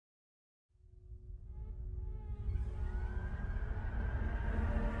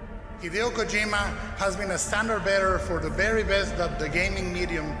Hideo Kojima has been a standard bearer for the very best that the gaming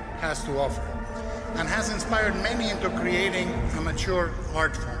medium has to offer, and has inspired many into creating a mature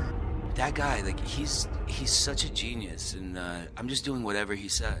art form. That guy, like, he's such a genius, and I'm just doing whatever he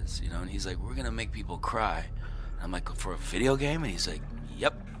says, you know, and he's like, we're gonna make people cry. And I'm like, for a video game? And he's like,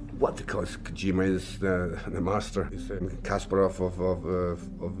 yep. What? Because Kojima is the master. He's Kasparov of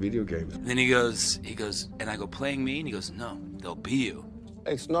video games. And then he goes, and I go, playing me? And he goes, no, they'll be you.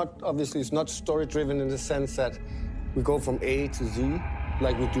 It's not story-driven in the sense that we go from A to Z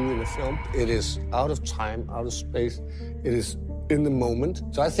like we do in a film. It is out of time, out of space. It is in the moment.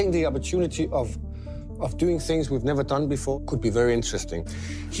 So I think the opportunity of doing things we've never done before could be very interesting.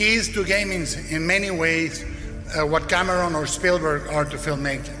 He is to gaming in many ways what Cameron or Spielberg are to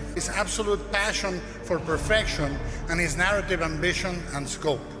filmmaking. His absolute passion for perfection and his narrative ambition and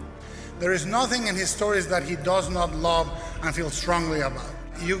scope. There is nothing in his stories that he does not love and feel strongly about.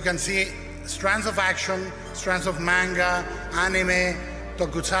 You can see strands of action, strands of manga, anime,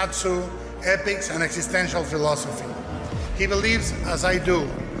 tokusatsu, epics, and existential philosophy. He believes, as I do,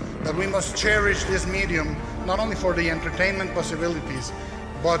 that we must cherish this medium not only for the entertainment possibilities,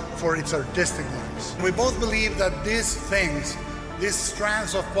 but for its artistic ones. We both believe that these things, these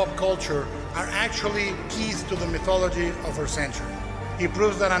strands of pop culture, are actually keys to the mythology of our century. He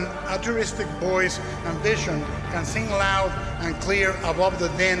proves that an altruistic voice and vision can sing loud and clear above the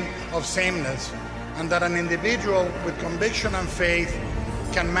din of sameness, and that an individual with conviction and faith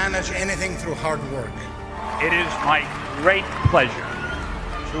can manage anything through hard work. It is my great pleasure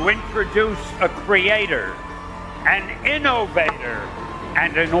to introduce a creator, an innovator,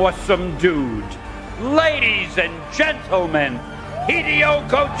 and an awesome dude. Ladies and gentlemen, Hideo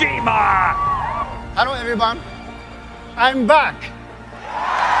Kojima! Hello everyone, I'm back.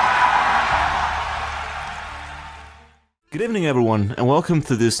 Good evening everyone, and welcome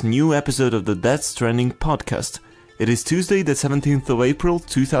to this new episode of the Death Stranding podcast. It is Tuesday the 17th of April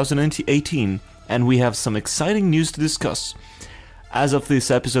 2018, and we have some exciting news to discuss. As of this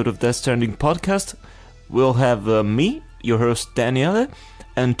episode of Death Stranding podcast, we'll have me, your host Daniele,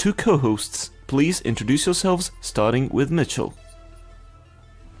 and two co-hosts. Please introduce yourselves, starting with Mitchell.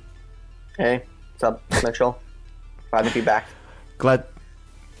 Hey, what's up, Mitchell? Glad to be back. Glad.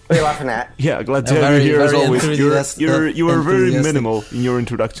 What are you laughing at? Yeah, glad to have you here as always. You were very minimal in your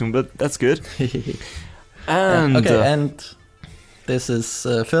introduction, but that's good. And and this is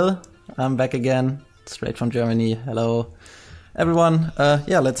Phil. I'm back again, straight from Germany. Hello, everyone.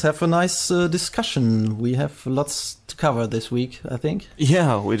 Let's have a nice discussion. We have lots to cover this week, I think.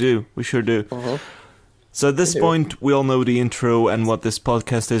 Yeah, we do. We sure do. So at this point, we all know the intro and what this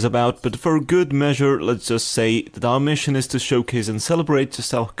podcast is about, but for good measure, let's just say that our mission is to showcase and celebrate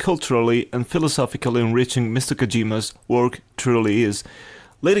just how culturally and philosophically enriching Mr. Kojima's work truly is,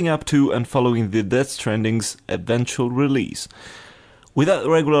 leading up to and following the Death Stranding's eventual release. With that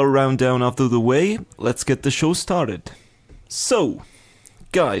regular rundown out of the way, let's get the show started. So,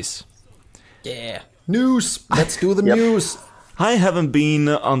 guys. Yeah. News! Let's do the news! I haven't been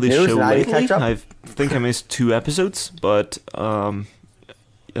on this show lately. I think I missed 2 episodes, but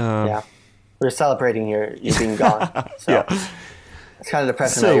yeah, we're celebrating you being gone. So yeah, it's kind of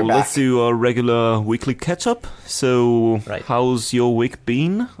depressing. So that you're back. Let's do a regular weekly catch up. So, how's your week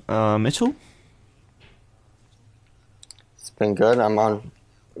been, Mitchell? It's been good. I'm on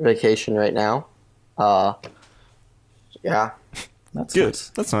vacation right now. Yeah, that's good. Nice.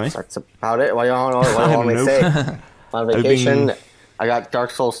 That's nice. That's about it. What do you want me to say? On vacation, I got Dark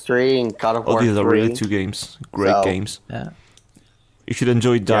Souls 3 and God of War 3. These are really 2 games. Great games. Yeah. You should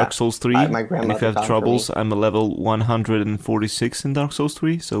enjoy Dark Souls 3. My And if you have troubles, I'm a level 146 in Dark Souls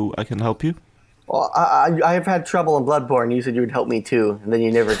 3, so I can help you. Well, I've had trouble in Bloodborne. You said you would help me too, and then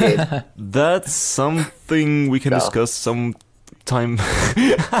you never did. That's something we can discuss sometime.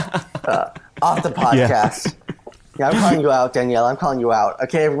 Off the podcast. Yeah, I'm calling you out, Daniela. I'm calling you out.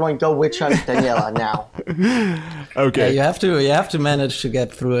 Okay, everyone, go witch hunt Daniela now. Okay. Yeah, you have to manage to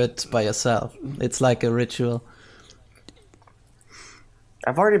get through it by yourself. It's like a ritual.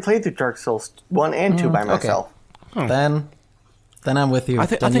 I've already played through Dark Souls 1 and 2 by myself. Okay. Then I'm with you. I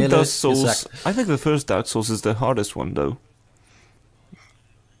think Dark Souls. I think the first Dark Souls is the hardest one, though.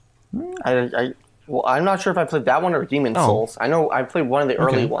 I'm not sure if I played that one or Demon Souls. I know I played one of the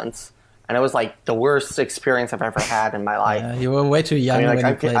early ones. And it was like the worst experience I've ever had in my life. Yeah, you were way too young when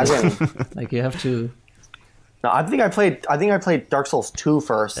you played it. Like you have to. No, I think I played Dark Souls 2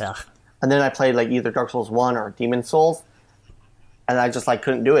 first, and then I played like either Dark Souls 1 or Demon Souls, and I just like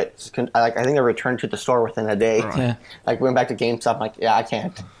couldn't do it. I think I returned to the store within a day. Right. Yeah. Like went back to GameStop. I'm like, yeah, I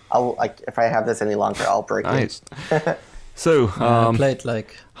can't. I'll if I have this any longer, I'll break it. So, I played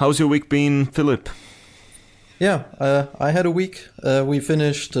like. how's your week been, Philip? Yeah, I had a week. We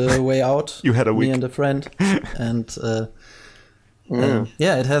finished Way Out. You had a week. Me and a friend, and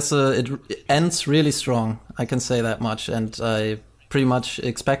yeah, it ends really strong. I can say that much, and I pretty much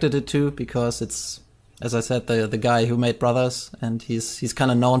expected it to, because it's, as I said, the guy who made Brothers, and he's kind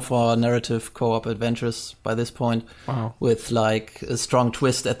of known for narrative co-op adventures by this point. Wow. With like a strong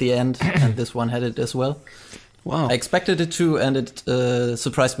twist at the end, and this one had it as well. Wow. I expected it to, and it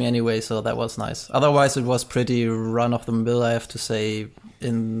surprised me anyway, so that was nice. Otherwise, it was pretty run-of-the-mill, I have to say,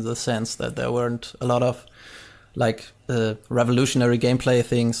 in the sense that there weren't a lot of like revolutionary gameplay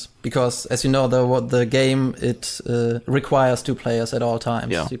things, because, as you know, the game, it requires 2 players at all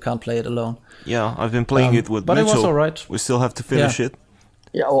times. Yeah. You can't play it alone. Yeah, I've been playing it with but Mitchell. It was all right. We still have to finish it.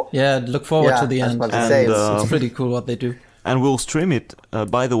 Yeah, well, Look forward to the I was end. about to say, It's pretty cool what they do. And we'll stream it,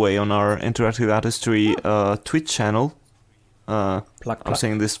 by the way, on our Interactive Artistry Twitch channel. I'm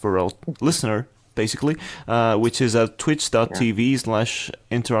saying this for our listener, basically, which is at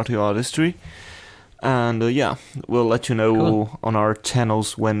twitch.tv/Interactive Artistry. And yeah, we'll let you know on our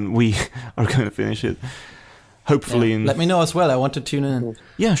channels when we are going to finish it. Hopefully, let me know as well. I want to tune in.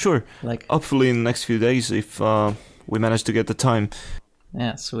 Yeah, sure. Like, hopefully in the next few days, if we manage to get the time.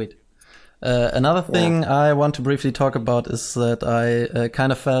 Yeah, sweet. Another thing I want to briefly talk about is that I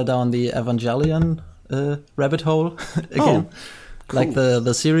kind of fell down the Evangelion rabbit hole again. Cool. Like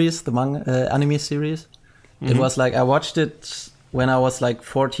the series, the anime series. Mm-hmm. It was like I watched it when I was like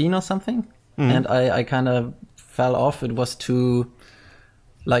 14 or something, and I kind of fell off. It was too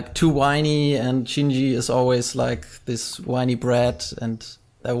whiny, and Shinji is always like this whiny brat, and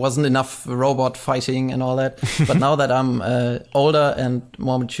there wasn't enough robot fighting and all that. But now that I'm older and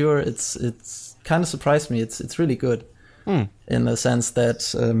more mature, it's kind of surprised me. It's really good in the sense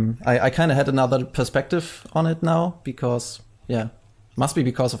that I kind of had another perspective on it now, because must be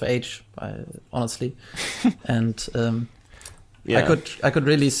because of age, honestly. And I could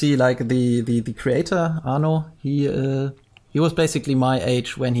really see like the creator Arno. He was basically my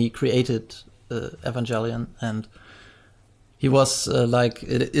age when he created Evangelion, and he was like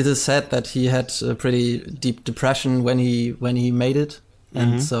it is said that he had a pretty deep depression when he made it,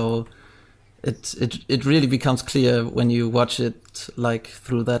 and so it really becomes clear when you watch it like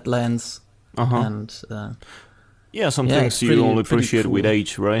through that lens. And some things you only appreciate with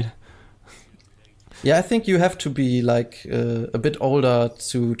age, right? Yeah, I think you have to be like a bit older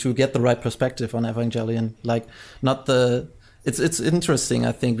to get the right perspective on Evangelion. Like, not the. It's interesting,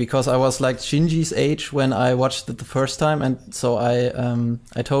 I think, because I was like Shinji's age when I watched it the first time, and so I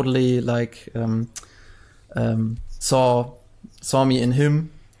totally like saw me in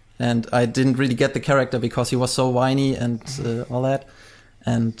him, and I didn't really get the character because he was so whiny and all that.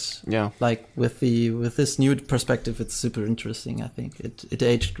 And like with this new perspective, it's super interesting. I think it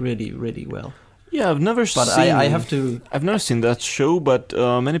aged really, really well. Yeah, I've never seen. But I have to. I've never seen that show, but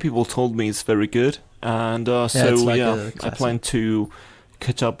many people told me it's very good, and I plan to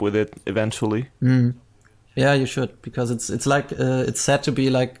catch up with it eventually. Yeah, you should, because it's like it's said to be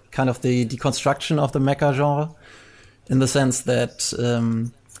like kind of the deconstruction of the mecha genre, in the sense that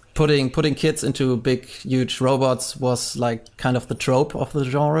putting kids into big, huge robots was like kind of the trope of the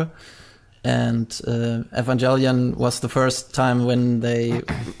genre. And Evangelion was the first time when they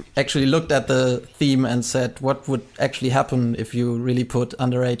actually looked at the theme and said, what would actually happen if you really put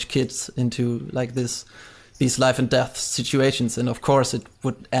underage kids into like these life and death situations? And of course it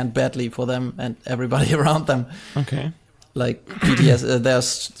would end badly for them and everybody around them. Okay. Like PTSD, there's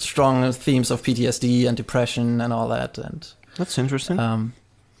strong themes of PTSD and depression and all that. And that's interesting.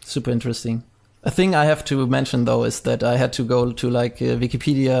 Super interesting. A thing I have to mention, though, is that I had to go to like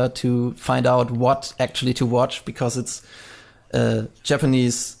Wikipedia to find out what actually to watch, because it's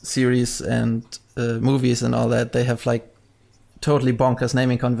Japanese series and movies and all that. They have like totally bonkers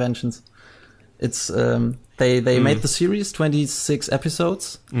naming conventions. It's they made the series 26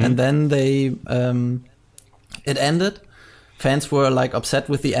 episodes, and then they it ended. Fans were like upset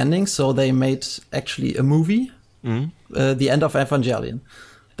with the ending, so they made actually a movie, The End of Evangelion.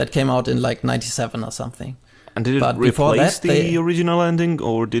 That came out in like 97 or something. And did it replace the original ending,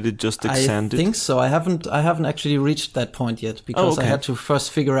 or did it just extend it? I think so. I haven't actually reached that point yet, because I had to first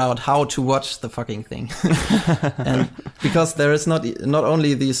figure out how to watch the fucking thing. And because there is not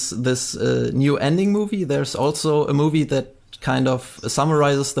only this new ending movie, there's also a movie that kind of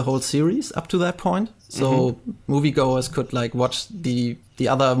summarizes the whole series up to that point. So moviegoers could like watch the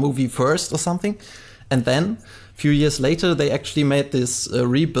other movie first or something, and then few years later, they actually made this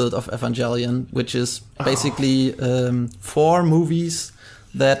rebuild of Evangelion, which is basically 4 movies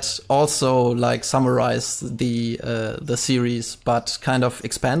that also like summarize the series, but kind of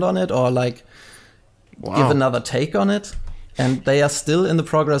expand on it or like give another take on it. And they are still in the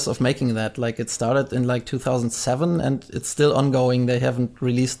progress of making that. Like it started in like 2007 and it's still ongoing. They haven't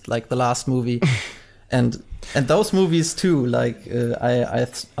released like the last movie. and those movies too, like I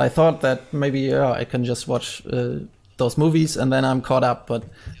thought that maybe I can just watch those movies and then I'm caught up, but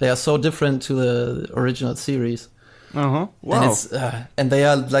they are so different to the original series. Wow. And they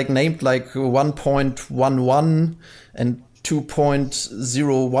are like named like 1.11 and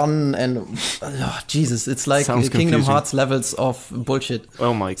 2.01 and Jesus, it's like Sounds Kingdom confusing. Hearts levels of bullshit.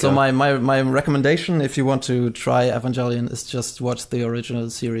 Oh my god. So my recommendation, if you want to try Evangelion, is just watch the original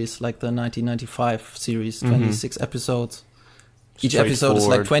series, like the 1995 series, 26 episodes. Each episode is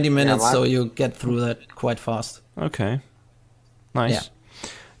like 20 minutes, so you get through that quite fast. Okay. Nice.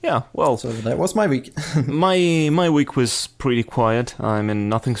 Yeah, well, so that was my week. my week was pretty quiet. I mean,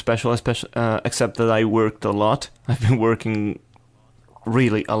 nothing special, except that I worked a lot. I've been working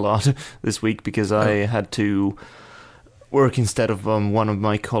really a lot this week because I had to work instead of one of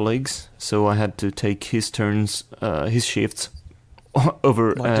my colleagues. So I had to take his turns, his shifts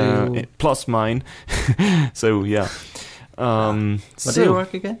over plus mine. So yeah. What do you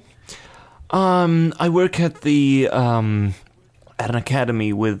work again? I work at at an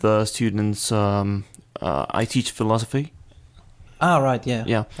academy with students. I teach philosophy. Right, yeah.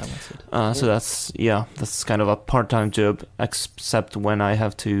 Yeah. That was it. So that's kind of a part-time job, except when I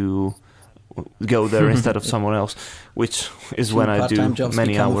have to go there instead of someone else, which is when I do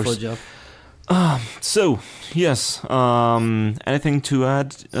many hours. A full job. So yes. Anything to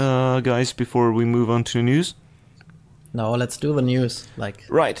add, guys, before we move on to the news? No, let's do the news. Like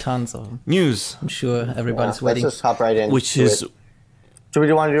tons of them. News. I'm sure everybody's waiting. Let's just hop right in. Which is. Do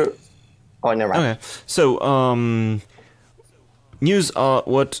we want to do? Oh, never mind. Okay. So news are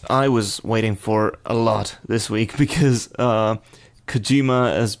what I was waiting for a lot this week because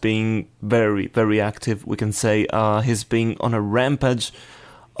Kojima is being very, very active. We can say he's being on a rampage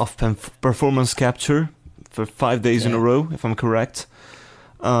of performance capture for 5 days in a row, if I'm correct.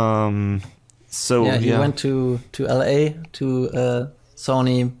 So he went to LA to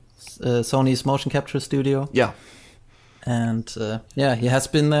Sony's motion capture studio. Yeah. And he has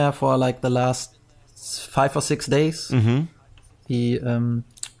been there for like the last 5 or 6 days. Mm-hmm. He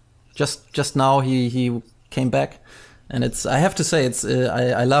just now he came back, and I have to say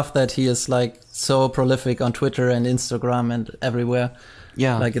I love that he is like so prolific on Twitter and Instagram and everywhere.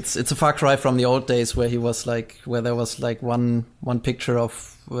 Yeah, like it's a far cry from the old days where there was like one picture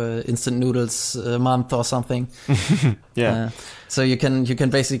of instant noodles a month or something. So you can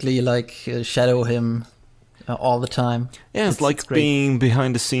basically like shadow him all the time. Yeah, it's like being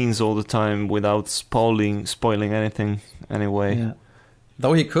behind the scenes all the time without spoiling anything anyway. Yeah.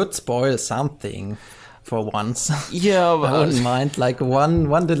 Though he could spoil something for once. Yeah, I wouldn't mind like one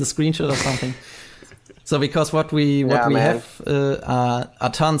little screenshot or something. So because what we have are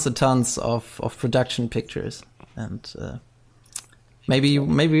tons and tons of production pictures, and maybe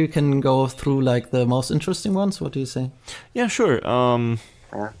we can go through like the most interesting ones. What do you say? Yeah, sure.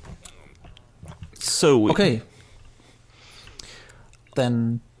 So okay,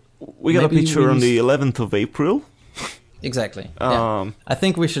 then we got a picture on the 11th of April. Exactly. I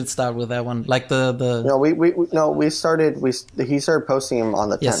think we should start with that one. Like the we started. He started posting them on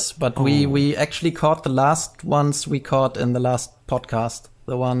the 10th. Yes, but we actually caught the last ones we caught in the last podcast.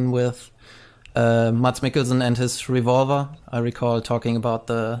 The one with Mads Mikkelsen and his revolver. I recall talking about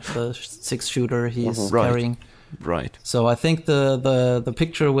the 6-shooter he's carrying. Right. So I think the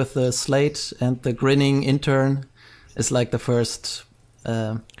picture with the slate and the grinning intern is like the first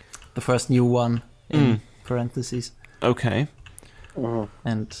new one in parentheses. Okay.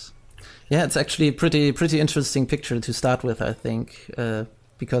 And yeah, it's actually a pretty interesting picture to start with, I think,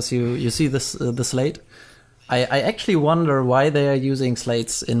 because you see this the slate. I actually wonder why they are using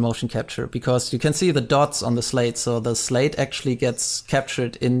slates in motion capture, because you can see the dots on the slate, so the slate actually gets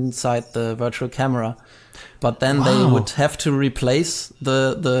captured inside the virtual camera. But then they would have to replace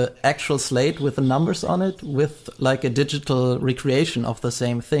the actual slate with the numbers on it with like a digital recreation of the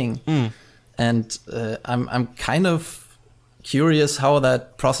same thing. And I'm kind of curious how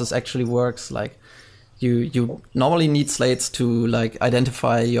that process actually works. Like you normally need slates to like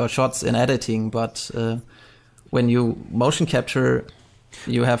identify your shots in editing, but when you motion capture,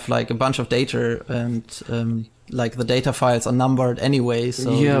 you have like a bunch of data, and like the data files are numbered anyway,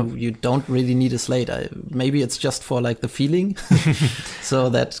 so you don't really need a slate. Maybe it's just for like the feeling, so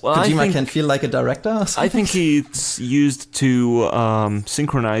that Kojima can feel like a director or something. I think it's used to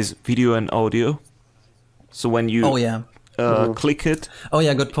synchronize video and audio. So when you click it. Oh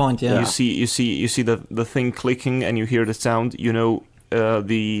yeah, good point. Yeah, You see the thing clicking, and you hear the sound. You know,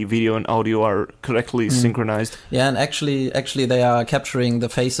 the video and audio are correctly synchronized. Yeah, and actually they are capturing the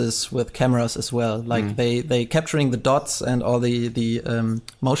faces with cameras as well. Like they capturing the dots and all the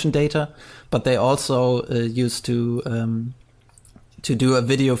motion data, but they also used to do a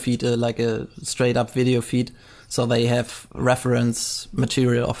video feed, like a straight up video feed. So they have reference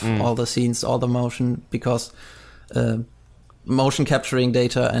material of all the scenes, all the motion, because motion capturing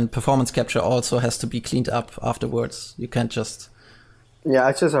data and performance capture also has to be cleaned up afterwards. You can't just... Yeah,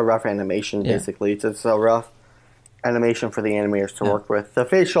 it's just a rough animation, basically. It's just a rough animation for the animators to work with. The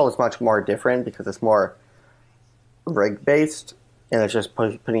facial is much more different because it's more rig-based, and it's just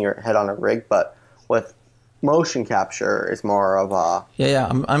putting your head on a rig. But with motion capture, it's more of a...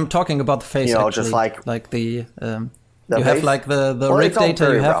 Yeah, I'm talking about the face, you know, actually. just like the the you face? have like the Well, rig it's all data you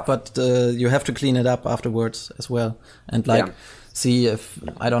very have, rough. but you have to clean it up afterwards as well. And like see if,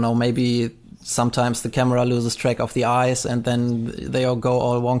 I don't know, maybe sometimes the camera loses track of the eyes and then they all go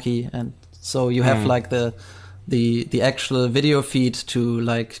all wonky, and so you have like the actual video feed to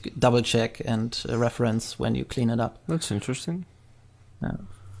like double check and reference when you clean it up. That's interesting.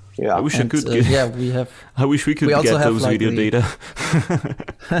 Yeah. I wish I And, could get. yeah, we have. I wish we could we also get have, those like, video the-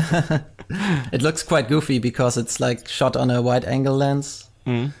 data. It looks quite goofy because it's like shot on a wide angle lens,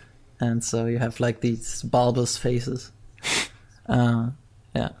 and so you have like these bulbous faces.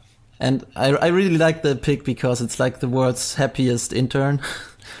 Yeah, and I really like the pic because it's like the world's happiest intern.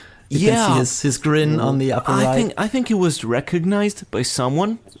 You can see his grin on the upper right. I think he was recognized by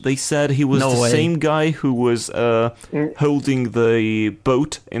someone. They said he was No the way. same guy who was holding the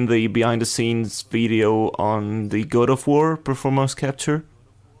boat in the behind the scenes video on the God of War performance capture.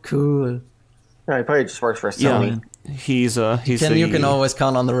 Cool. No, he probably just works for Sony. Yeah, he's You can always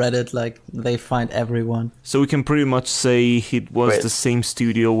count on the Reddit, like they find everyone. So we can pretty much say he was Wait. the same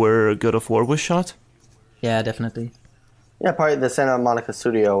studio where God of War was shot. Yeah, definitely. Yeah, probably the Santa Monica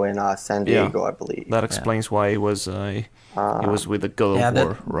studio in San Diego, I believe. That explains why he was with the God of Yeah,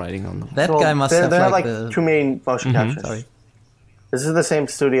 War writing on them. That Well, guy must they have have like like the... two main motion captures. Sorry. This is the same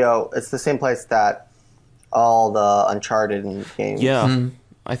studio. It's the same place that all the Uncharted games. Yeah,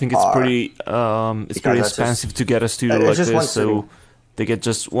 I think it's pretty Because that's expensive to get a studio it's like just one this, so studio. they get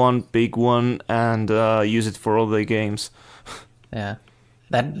just one big one and use it for all their games. Yeah.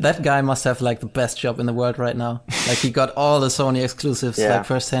 That guy must have like the best job in the world right now. Like he got all the Sony exclusives like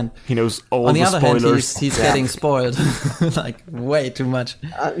firsthand. He knows all On the the other spoilers. hand, he's getting spoiled like way too much.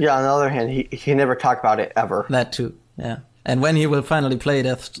 Yeah, on the other hand, he never talked about it ever. That too, yeah. And when he will finally play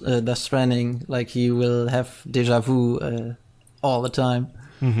Death Stranding, like he will have deja vu all the time.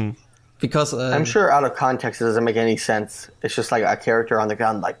 Mm-hmm. Because I'm sure out of context it doesn't make any sense. It's just like a character on the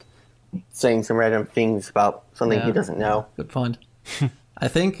ground, like saying some random things about something he doesn't know. Good point.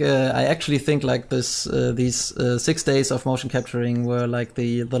 I actually think like these 6 days of motion capturing were like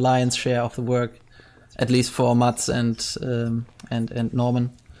the lion's share of the work, at least for Mats and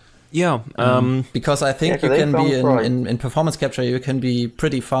Norman. Yeah, Because I think Yeah, you they can be filmed in performance capture, you can be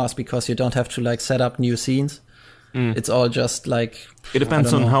pretty fast because you don't have to like set up new scenes. It's all just like it depends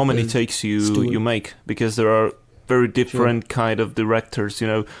I don't on know, how many the takes stool. you make, because there are very different kind of directors. You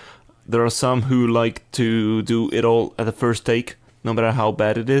know, there are some who like to do it all at the first take, no matter how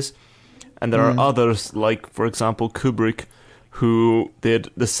bad it is, and there are others, like for example Kubrick, who did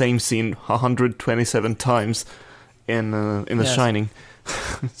the same scene 127 times in The Yes. Shining.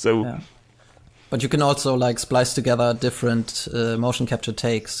 So Yeah. But you can also like splice together different motion capture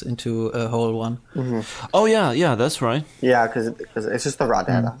takes into a whole one. oh yeah, that's right. Yeah, because it's just the raw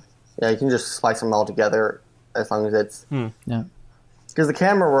data. Yeah, you can just splice them all together as long as it's... Yeah. Because the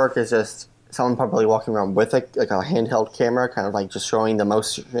camera work is just someone probably walking around with a handheld camera, kind of like just showing the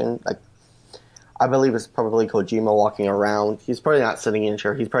motion. Like, I believe it's probably Kojima walking around. He's probably not sitting in a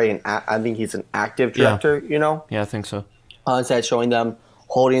chair. He's probably I think he's an active director, you know? Yeah, I think so. Instead, showing them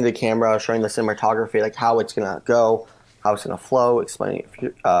holding the camera, showing the cinematography, like how it's gonna go, how it's gonna flow, explaining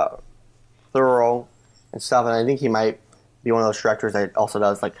it thorough and stuff. And I think he might be one of those directors that also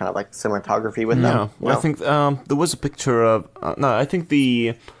does like kind of like cinematography with Yeah, them. you I know? think there was a picture of no. I think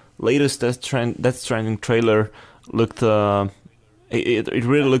the latest Death Stranding trailer looked. It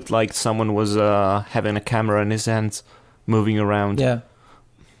really looked like someone was having a camera in his hands, moving around. Yeah.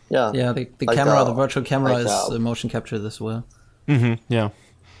 yeah, Yeah, the Like, camera, the virtual camera like, is motion captured as well. Yeah.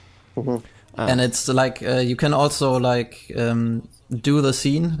 And it's like you can also like do the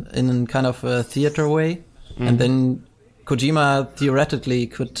scene in kind of a theater way, and then Kojima theoretically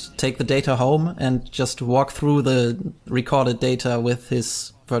could take the data home and just walk through the recorded data with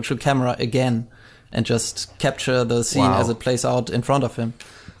his virtual camera again, and just capture the scene as it plays out in front of him.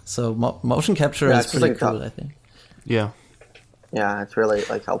 So motion capture is pretty cool, I think. Yeah, it's really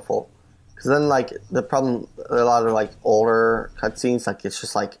like helpful. Because then like the problem, a lot of like older cutscenes, like it's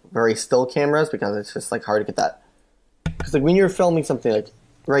just like very still cameras because it's just like hard to get that. Because like when you're filming something like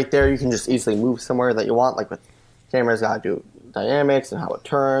right there, you can just easily move somewhere that you want. Like with cameras, gotta do dynamics and how it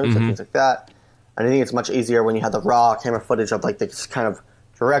turns and things like that. And I think it's much easier when you have the raw camera footage of like this kind of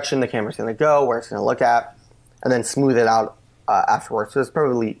direction the camera's going to go, where it's going to look at, and then smooth it out afterwards. So it's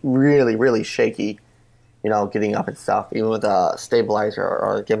probably really, really shaky, you know, getting up and stuff, even with a stabilizer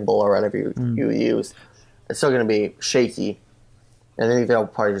or a gimbal or whatever you use. It's still going to be shaky. And I think they'll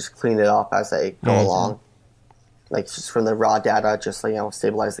probably just clean it up as they go along. Like just from the raw data, just like, you know,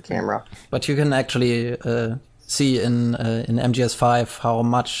 stabilize the camera. But you can actually see in MGS5 how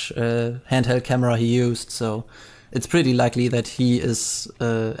much handheld camera he used, so it's pretty likely that he is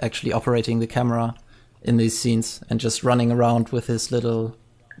actually operating the camera in these scenes and just running around with his little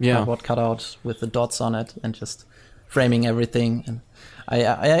cardboard cutout with the dots on it and just framing everything. And I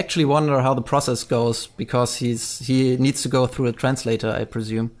actually wonder how the process goes, because he needs to go through a translator, I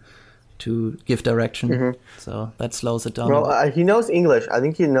presume, to give direction. So that slows it down. Well, he knows English. I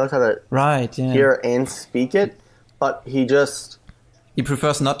think he knows how to hear and speak it, but he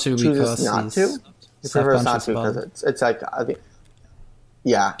prefers not to because he prefers not to because it's like, I think,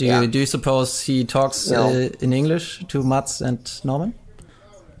 Do you suppose he talks in English to Mats and Norman?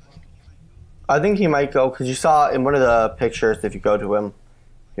 I think he might go, because you saw in one of the pictures, if you go to him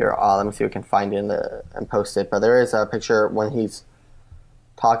here, let me see if we can find it and post it. But there is a picture when he's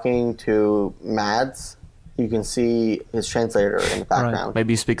talking to Mads. You can see his translator in the background. Right.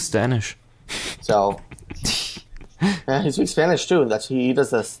 Maybe he speaks Danish. So, yeah, he speaks Spanish too. He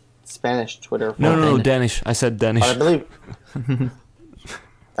does this Spanish Twitter. No, Danish. I said Danish. But I believe.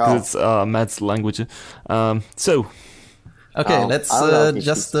 It's Mads' language. Okay, let's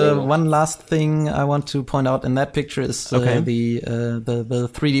just one last thing I want to point out in that picture is the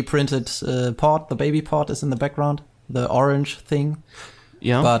 3D printed pod. The baby pod is in the background, the orange thing.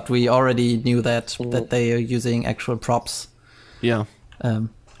 Yeah. But we already knew that they are using actual props. Yeah. Or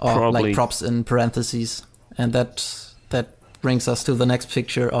Probably. like props in parentheses, and that brings us to the next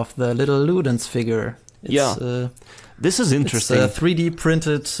picture of the little Ludens figure. This is interesting. It's a 3D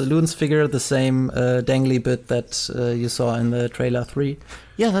printed Ludens figure, the same dangly bit that you saw in the trailer 3.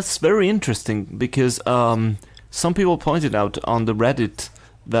 Yeah, that's very interesting, because some people pointed out on the Reddit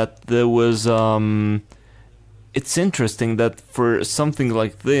that there was... it's interesting that for something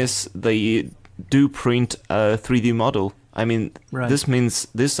like this, they do print a 3D model. I mean, This means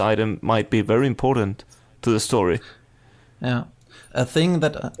this item might be very important to the story. Yeah. A thing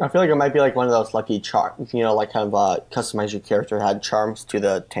that... I feel like it might be like one of those lucky charms, you know, like kind of customize your character, had charms to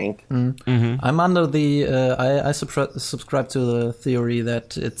the tank. I'm under the... I subscribe to the theory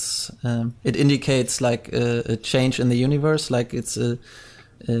that it indicates like a change in the universe, like it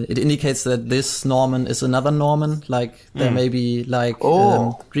indicates that this Norman is another Norman, like there may be like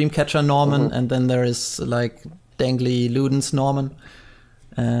Dreamcatcher Norman, and then there is like dangly Ludens Norman.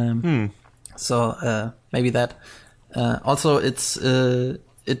 So maybe that. Also, it's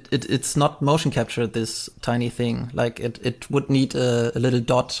not motion captured, this tiny thing. Like it would need a little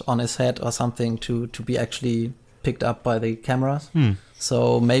dot on his head or something to be actually picked up by the cameras.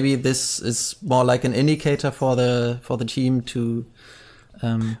 So maybe this is more like an indicator for the team to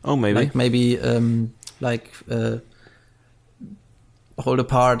maybe hold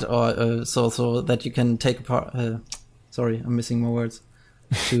apart or so that you can take apart. Sorry, I'm missing more words.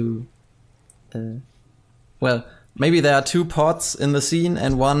 To maybe there are two pods in the scene,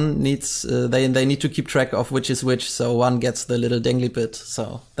 and one needs they need to keep track of which is which. So one gets the little dangly bit.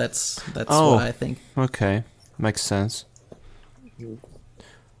 So that's what I think. Okay, makes sense.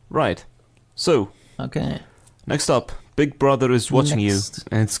 Right. So. Okay. Next up, Big Brother is watching you,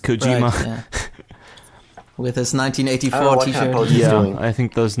 and it's Kojima. Right, yeah. With his 1984 t-shirt. Yeah, I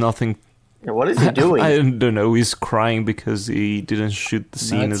think there's nothing. Yeah, what is he doing? I don't know. He's crying because he didn't shoot the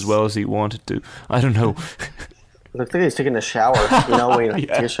scene as well as he wanted to. I don't know. Looks like he's taking a shower. You know, when you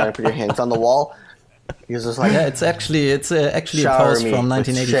take a shower, put your hands on the wall. He's just like, it's actually a post from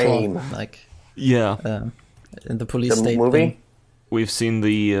 1984. Like, in the police state movie. Thing. We've seen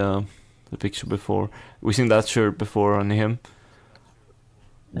the picture before. We've seen that shirt before on him.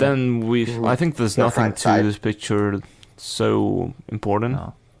 Then I think there's nothing to this picture so important.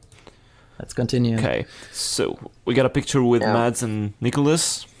 No. Let's continue. Okay, so we got a picture with Mads and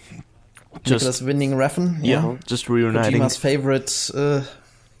Nicholas. Nicholas Winding Refn. Yeah, just reuniting. Kojima's favorite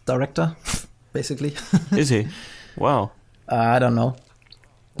director, basically. Is he? Wow. I don't know.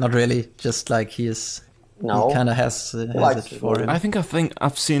 Not really. Just like he is. No. He kind of has it for him. I think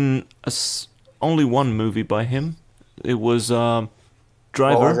I've seen only one movie by him. It was Driver,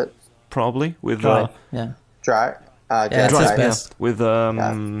 What was it? probably with Drive. Yeah. Drive. Yeah, it's his Drive, best. with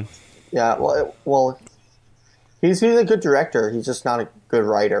Yeah. Well, he's a good director. He's just not a good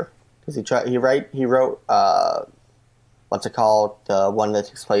writer. Because he wrote what's it called? The one that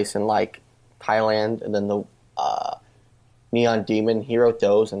takes place in like Thailand, and then the Neon Demon. He wrote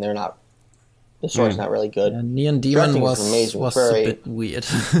those, and they're not. The story's not really good. Yeah, Neon Demon Directing was amazing. was Very- a bit weird.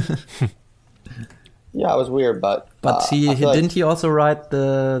 Yeah, it was weird, but he I feel like- didn't he also write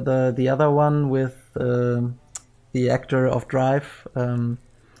the other one with the actor of Drive?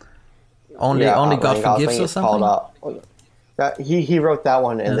 Only God Ryan Forgives Gosling, or it's called, something. he wrote that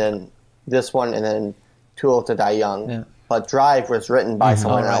one, and then this one, and then Too Old to Die Young. Yeah. But Drive was written by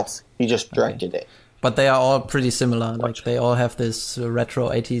someone Alright. else. He just directed it. But they are all pretty similar. Like they all have this retro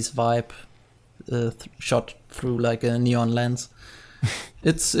 80s vibe, shot through like a neon lens.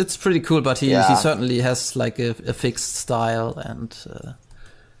 It's pretty cool, but he certainly has like a fixed style, and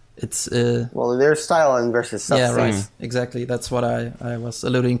it's Well, there's style and versus substance. yeah, right, exactly. That's what I was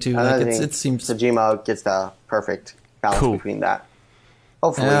alluding to. And I Like think it seems Kojima gets the perfect balance Cool. between that.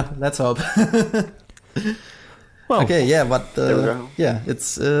 Hopefully. yeah. Let's hope. well, Okay, yeah, but we go. yeah,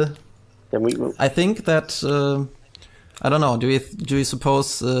 it's. Then we I think that I don't know. Do you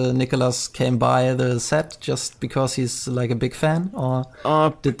suppose Nicholas came by the set just because he's like a big fan, or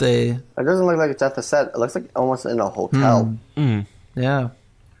did they? It doesn't look like it's at the set. It looks like almost in a hotel. Yeah,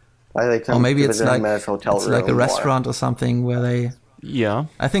 Like they come or maybe to it's visit like him at his hotel it's like a room, restaurant or something where they. yeah,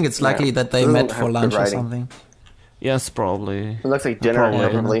 I think it's likely Yeah. that they Doesn't met have for good lunch or writing. something. yes, probably. It looks like dinner, Probably.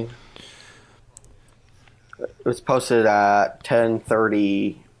 probably. It was posted at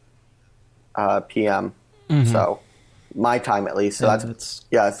 10:30 p.m. So my time at least. So Yeah, that's that's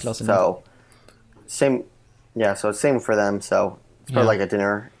yeah. close So same. Yeah. So it's same for them. So it's probably like a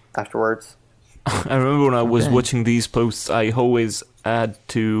dinner afterwards. I remember when I was Okay. watching these posts, I always had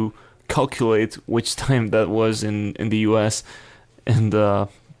to calculate which time that was in the US and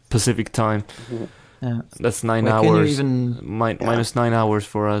Pacific time. Yeah. That's 9 Where can you hours. even- Minus 9 hours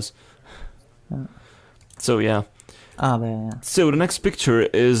for us. So yeah. There. Yeah. So the next picture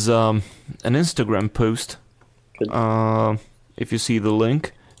is an Instagram post. Good. If you see the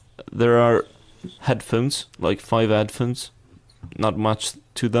link, there are headphones, like 5 headphones. Not much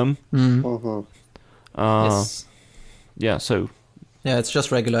to them. Yes. Yeah, so Yeah, it's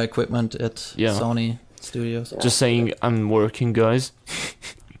just regular equipment at Yeah. Sony Studios. just saying I'm working, guys.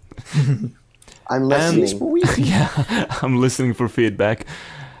 I'm listening. Yeah, I'm listening for feedback.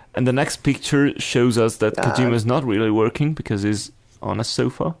 And the next picture shows us that Kojima is not really working because he's on a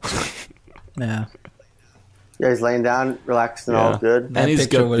sofa. Yeah. Yeah, he's laying down, relaxed, and all good. That And he's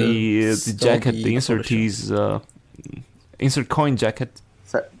picture got will the still jacket, be the insert Photoshopped. insert coin jacket.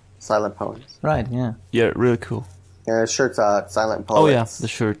 Silent Poets. Right. Yeah. Yeah, really cool. Yeah, his shirt's Silent Poets. Oh yeah, the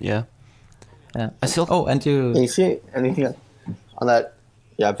shirt, yeah. Yeah. I still Oh, and Can you see anything on that?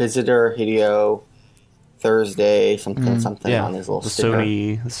 Yeah, Visitor, Hideo, Thursday, something yeah, on his little the sticker.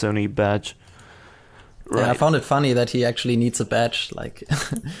 Sony badge. Yeah, I found it funny that he actually needs a badge. Like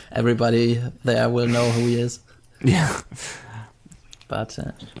everybody there will know who he is. Yeah. But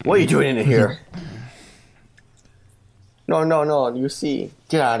What are you doing in here? No, you see.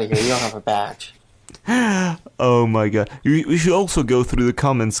 Get out of here. You don't have a badge. Oh my god. We should also go through the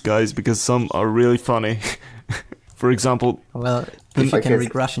comments, guys, because some are really funny. For example, well, if you can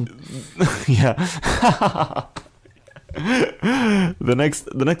read Russian. yeah.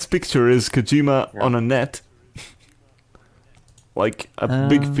 The next picture is Kojima on a net. Like a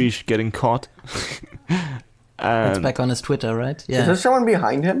big fish getting caught. It's And back on his Twitter, right? Is Yeah. there someone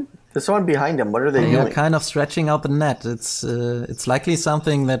behind him? There's someone behind him. What are they They are doing? kind of stretching out the net. It's likely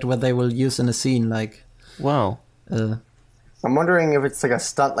something that what they will use in a scene, like wow. I'm wondering if it's like a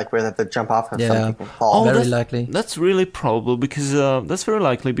stunt, like where they have to jump off of Yeah. something and fall. Very that's, likely. That's really probable because that's very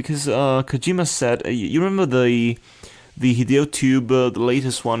likely because Kojima said you remember the Hideo Tube, the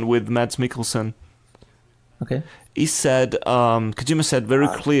latest one with Mads Mikkelsen. Okay. He said Kojima said very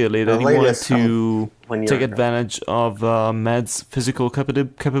clearly that he wanted latest to 1 year take ago. advantage of Mads' physical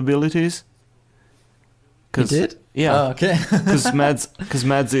capabilities. He did? Yeah. Oh, okay. Because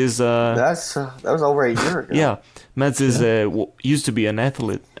Mads is That was over a year ago. yeah, Mads is used to be an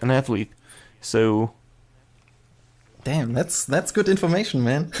athlete. So Damn, that's good information,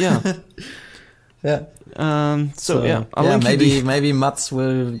 man. yeah. Yeah. So yeah, I'll link you maybe Mats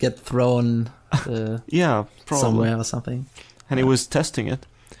will get thrown yeah, probably. somewhere or something. And he was testing it.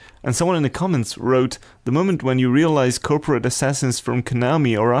 And someone in the comments wrote, "The moment when you realize corporate assassins from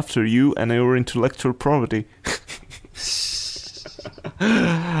Konami are after you and your intellectual property."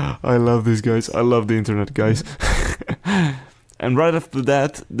 I love these guys. I love the internet, guys. And right after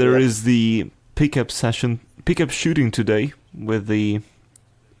that, there is the pickup shooting today with the,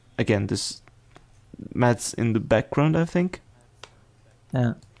 again, this Matt's in the background, I think.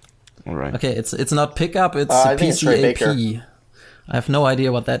 Yeah. All right. Okay, it's not pickup, it's I think it's Ray Baker. PCAP. I have no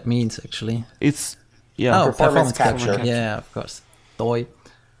idea what that means, actually. It's, yeah. Oh, performance capture. capture. Yeah, of course. Doi.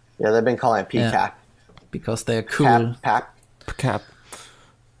 Yeah, they've been calling it PCAP. Yeah. Because they're cool. Cap.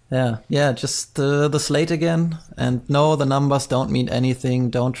 Yeah, just the slate again. And no, the numbers don't mean anything.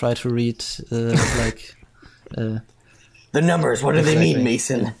 Don't try to read, like... The numbers, what do they mean,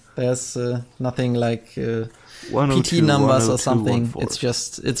 Mason? There's nothing like 102, PT numbers 102, or something. 104.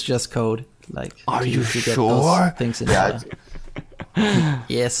 It's just code. Like, Are you get sure? those things in Yeah. there.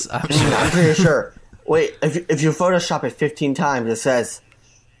 Yes, I'm sure. I'm pretty sure. Wait, if you Photoshop it 15 times, it says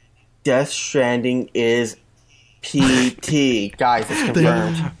Death Stranding is PT. Guys, it's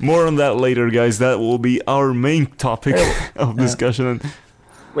confirmed. More on that later, guys. That will be our main topic of discussion.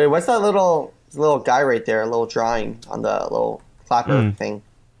 Wait, what's that little guy right there? A little drawing on the little clapper thing.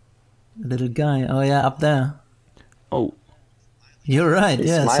 A little guy. Oh yeah, up there. Oh, You're right. He's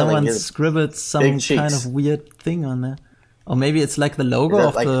yeah, smiling, someone he has scribbled some big kind cheeks. of weird thing on there. Or maybe it's like the logo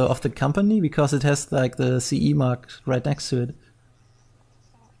Is that of like- the company because it has like the CE mark right next to it.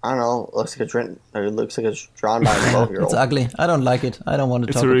 I don't know. It looks like it's drawn by a 12-year-old. It's ugly. I don't like it. I don't want to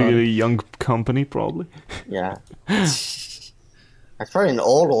it's talk a about really it. young company, probably. Yeah. It's probably an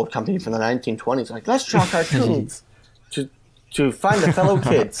old company from the 1920s. Like, let's draw cartoons to find the fellow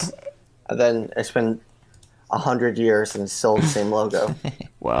kids. And then it's been 100 years and it's still the same logo.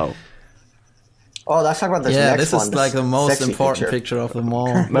 Wow. Oh, let's talk about this Yeah, next this one. is like the most sexy important picture of them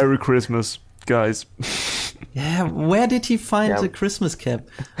all. Merry Christmas, guys. Yeah, where did he find Yeah. the Christmas cap?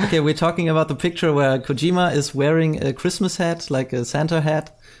 Okay, we're talking about the picture where Kojima is wearing a Christmas hat, like a Santa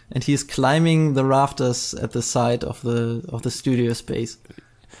hat, and he's climbing the rafters at the side of the studio space.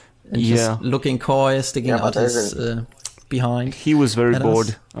 And Yeah. just looking coy, sticking Yeah, but out his there's behind. He was very At bored,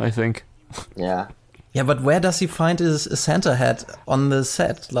 us. I think. Yeah. Yeah, but where does he find his a Santa hat on the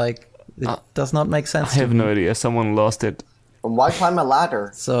set? Like, it does not make I sense. to have me. no idea. Someone lost it. And why climb a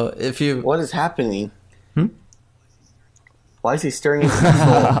ladder? So if you... What is happening? Why is he staring into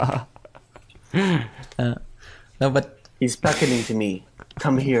the floor? No, but He's beckoning to me.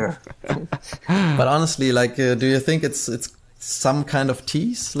 Come here. honestly, like, do you think it's some kind of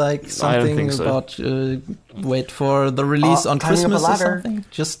tease, like something think so. about wait for the release on climbing up a Christmas or ladder. something?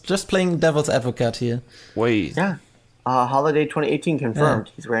 Just playing devil's advocate here. Wait. Yeah. Holiday 2018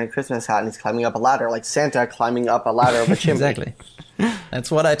 confirmed. He's wearing a Christmas hat and he's climbing up a ladder, like Santa climbing up a ladder of a chimney. Exactly.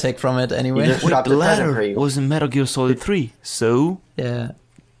 That's what I take from it anyway. He just Wait, dropped the a present for ladder you. was in Metal Gear Solid 3, so... Yeah.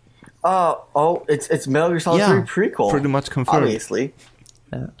 It's Metal Gear Solid Yeah, 3 prequel. pretty much confirmed. Obviously.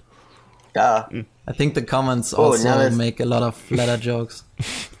 Yeah. Duh. I think the comments Oh, now also there's- make a lot of ladder jokes.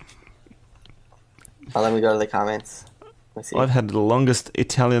 Let me go to the comments. Let's see. I've had the longest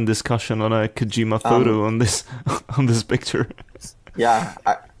Italian discussion on a Kojima photo on this picture. Yeah,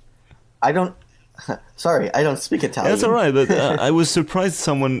 I don't. Sorry, I don't speak Italian. That's alright, but I was surprised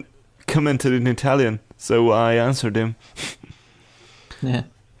someone commented in Italian, so I answered him. Yeah.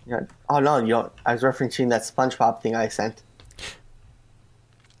 Yeah. Oh no, you don't. I was referencing that SpongeBob thing I sent.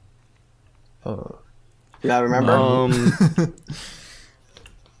 Oh. You I remember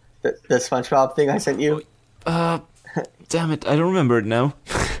the SpongeBob thing I sent you? Damn it, I don't remember it now.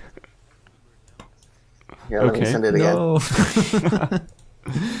 Yeah, let me Okay. send it again. No.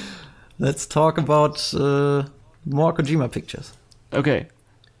 Let's talk about more Kojima pictures. Okay.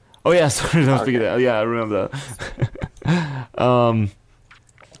 Oh yeah, sorry, don't speak of that. Yeah, I remember that.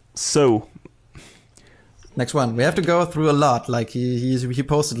 So, Next one. We have to go through a lot. Like he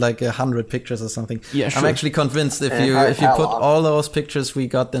posted like 100 pictures or something. Yeah, I'm sure. actually convinced if And you hard put catalog. all those pictures we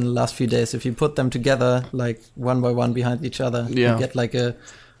got in the last few days, if you put them together like one by one behind each other, Yeah. you get like a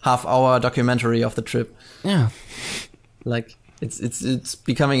half-hour documentary of the trip. yeah. Like it's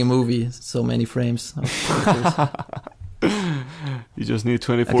becoming a movie. So many frames. Of pictures. You just need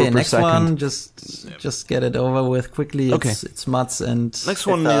 24 Okay, per next second. one. Just get it over with quickly. Okay. It's Mats and Next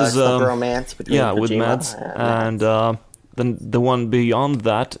one It's, is it's the romance between yeah, with Kojima Mads, and and then the one beyond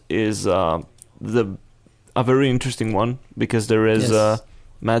that is a very interesting one because there is Yes.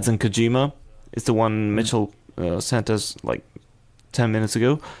 Mads and Kojima. It's the one Mitchell sent us like 10 minutes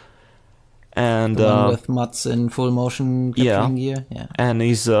ago, and the one with Mats in full motion yeah. capturing gear. Yeah. and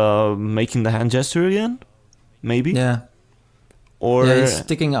he's making the hand gesture again, maybe. Yeah. Or Yeah, he's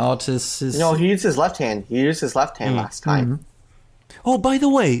sticking out his... No, he used his left hand. He used his left hand last time. Oh, by the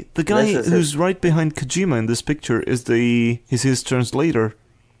way, the guy This is who's right behind Kojima in this picture is his translator.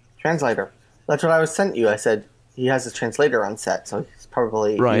 Translator. That's what I was sent you. I said he has his translator on set, so he's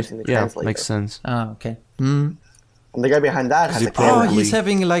probably Right, using the yeah, translator. makes sense. Ah, okay. And the guy behind that has he a camera. Oh, he's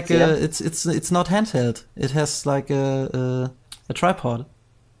having like Yeah. it's not handheld. It has like a tripod.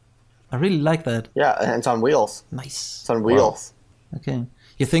 I really like that. Yeah, and it's on wheels. Nice. It's on wheels. Okay.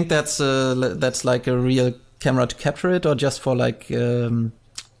 You think that's like a real camera to capture it, or just for like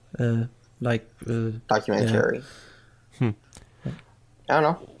Documentary. I don't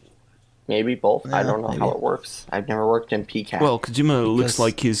know. Maybe both. I don't know how maybe. it works. I've never worked in PCAP. Well, Kojima looks Because-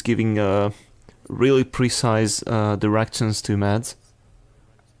 like he's giving really precise directions to Mads.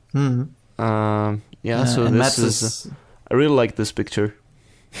 Yeah, so and this Mads is... I really like this picture.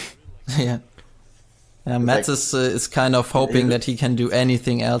 yeah. Mads is kind of hoping that he can do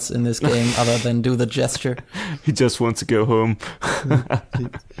anything else in this game other than do the gesture. He just wants to go home.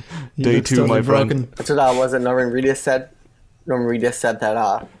 He Day looks 2, totally my friend. That's what was it Norman Reedus said? Norman Reedus said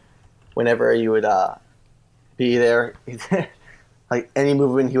that whenever you would be there, like any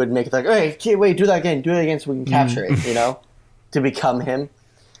movement he would make, it's like, hey, wait, do that again so we can capture it, you know, to become him.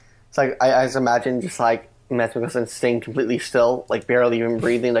 It's like, I just imagine just like Mads Mikkelsen staying completely still, like barely even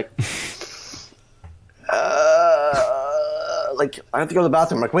breathing, like, like, I have to go to the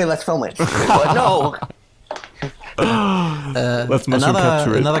bathroom. I'm like, wait, let's film it. But no. Let's motion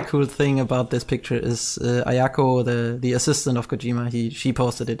capture it. Another cool thing about this picture is Ayako, the assistant of Kojima. She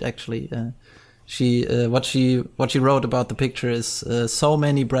posted it actually. What she wrote about the picture is so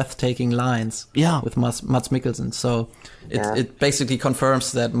many breathtaking lines. Yeah. With Mats Mikkelsen. So it basically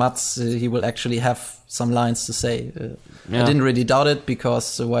confirms that Mats he will actually have some lines to say. I didn't really doubt it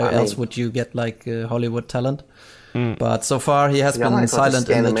because why else would you get like Hollywood talent? But so far he has been silent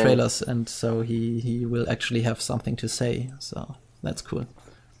in the trailers, and so he will actually have something to say. So that's cool.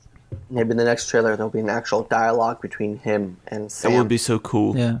 Maybe in the next trailer there'll be an actual dialogue between him and Sam. That would be so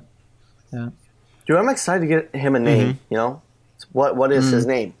cool. Yeah. Dude, I'm excited to get him a name, you know? What is his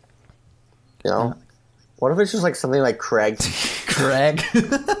name? You know? What if it's just like something like Craig? Craig.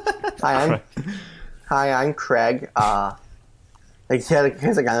 Hi, I'm Craig. Like he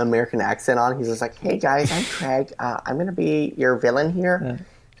has like an American accent on. He's just like, "Hey guys, I'm Craig. I'm gonna be your villain here.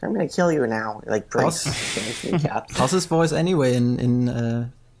 I'm gonna kill you now." Like breaks caps. How's his voice anyway in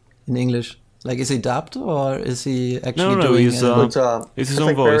English? Like, is he dubbed or is he actually No, doing? he's It's his own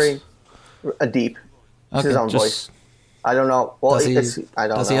like voice. very deep. It's Okay, his own just- voice. I don't know. Well, I don't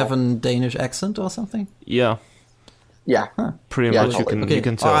know. Does he have a Danish accent or something? Yeah, Yeah. pretty Yeah, much. totally. You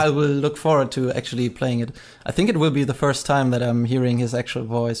can tell. I will look forward to actually playing it. I think it will be the first time that I'm hearing his actual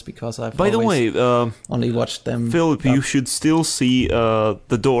voice because I've By the way, only watched them. Philip, you should still see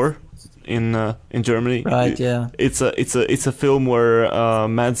The Door in Germany. Right, yeah. It's a film where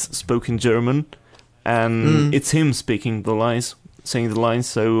Mads spoke in German, and it's him speaking the lines, saying the lines,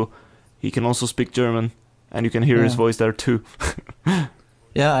 so he can also speak German, and you can hear his voice there too.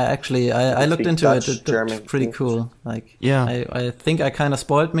 Yeah, I looked speak into Dutch, it. It German, looked pretty English. cool. Like, Yeah. I think I kind of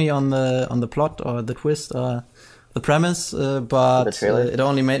spoiled me on the plot or the twist or the premise, but The trailer? it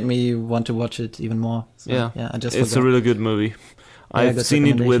only made me want to watch it even more. So, Yeah, I just it's a forgot. really good movie. I've good seen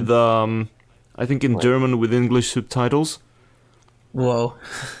it with, recommendation. I think in German with English subtitles, Whoa.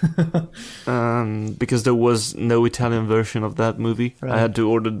 because there was no Italian version of that movie. Right. I had to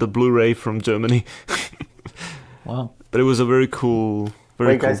order the Blu-ray from Germany, Wow. but it was a very cool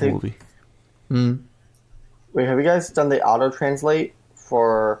Wait, guys, movie. Wait, have you guys done the auto translate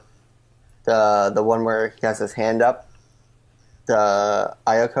for the one where he has his hand up? The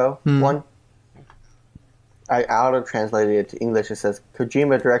Ayako one? I auto translated it to English. It says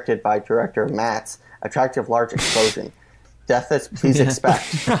Kojima directed by director Mats. Attractive large explosion. Death is please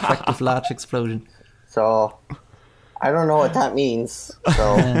expect. Attractive large explosion. So I don't know what that means.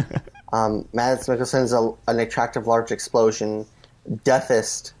 So Mads Mikkelsen's an attractive large explosion.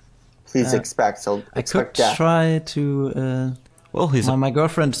 Deathist please expect. So I could expect death. try to. Well, he's My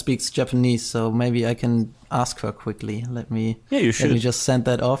girlfriend speaks Japanese, so maybe I can ask her quickly. Let me. Yeah, you Let me should. just send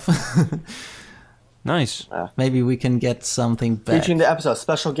that off. nice. Maybe we can get something back. Featuring the episode,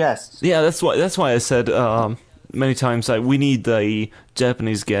 special guests. Yeah, that's why I said many times we need a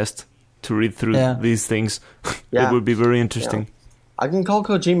Japanese guest to read through these things. Yeah. It would be very interesting. I can call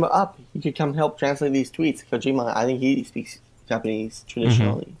Kojima up. He could come help translate these tweets. Kojima, I think he speaks Japanese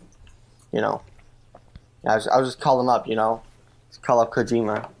traditionally. You know, I'll just call him up. You know, just call up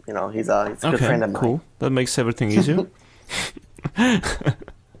Kojima. You know, he's a good friend of mine. Cool. That makes everything easier.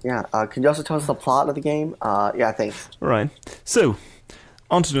 Yeah. Could you also tell us the plot of the game? Yeah, thanks. All right. So,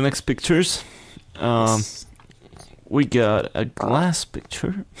 on to the next pictures. We got a glass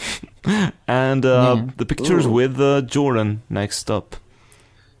picture, and the pictures with Jordan next up.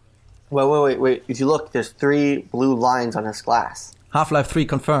 Wait. If you look, there's 3 blue lines on his glass. Half-Life 3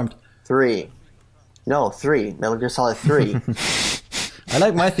 confirmed. 3. No, 3. Metal Gear Solid 3. I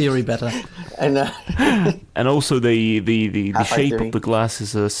like my theory better. And and also the shape 3. of the glass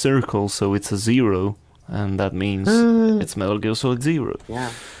is a circle, so it's a 0, and that means it's Metal Gear Solid 0.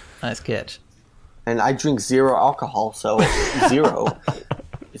 Yeah. Nice catch. And I drink 0 alcohol, so 0.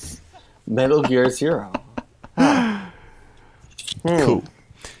 It's Metal Gear 0. Cool.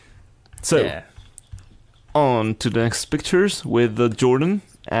 So, on to the next pictures with Jordan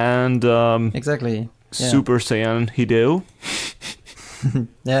and exactly. Super Saiyan Hideo.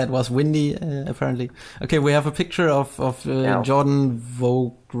 Yeah, it was windy, apparently. Okay, we have a picture of Jordan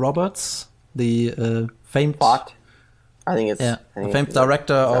Vogt Roberts, the famed... Bot. I think it's... Yeah, the famed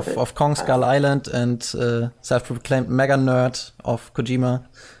director of Kong Skull Island and self-proclaimed mega nerd of Kojima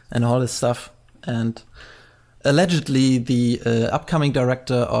and all this stuff. And allegedly the upcoming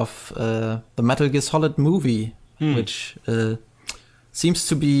director of the Metal Gear Solid movie, which seems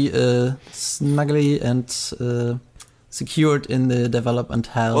to be snugly and secured in the development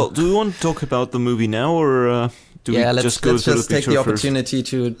hell. Well, do we want to talk about the movie now, or do we just go to the picture let's take the first? opportunity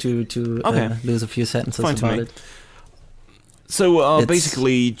to lose a few sentences Fine about it. So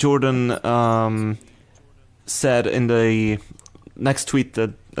basically, Jordan said in the next tweet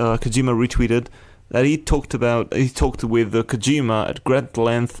that Kojima retweeted that he talked with Kojima at great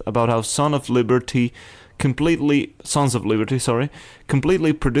length about how Sons of Liberty completely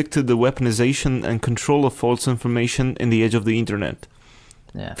predicted the weaponization and control of false information in the age of the internet.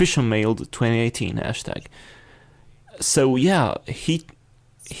 Yeah. Official mailed 2018 hashtag. So yeah,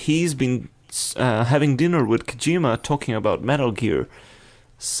 he's been having dinner with Kojima talking about Metal Gear.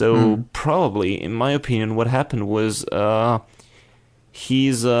 So probably, in my opinion, what happened was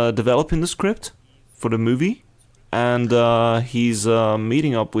he's developing the script for the movie, and he's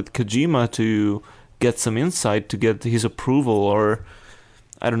meeting up with Kojima to get some insight, to get his approval, or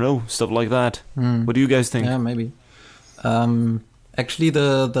I don't know, stuff like that. What do you guys think? Yeah, maybe. Actually,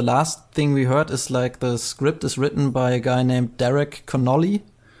 the last thing we heard is like the script is written by a guy named Derek Connolly.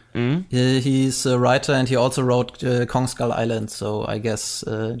 He's a writer, and he also wrote Kong Skull Island. So I guess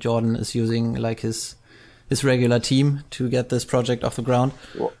Jordan is using like his regular team to get this project off the ground.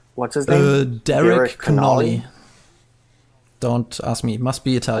 What's his name? Derek Connolly. Don't ask me. Must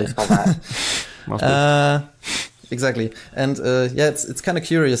be Italian. Exactly. And it's kind of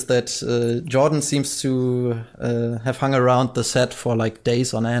curious that Jordan seems to have hung around the set for like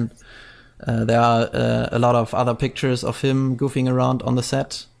days on end. There are a lot of other pictures of him goofing around on the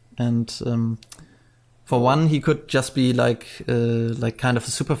set, and for one, he could just be like kind of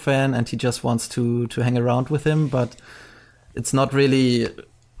a super fan, and he just wants to hang around with him. But it's not really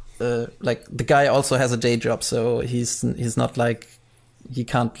like the guy also has a day job, so he's not like he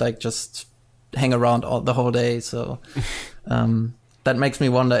can't like just hang around the whole day. So that makes me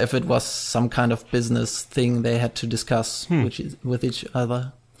wonder if it was some kind of business thing they had to discuss with each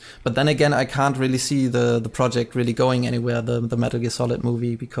other. But then again, I can't really see the project really going anywhere, the Metal Gear Solid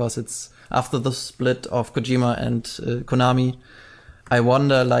movie, because it's after the split of Kojima and Konami. I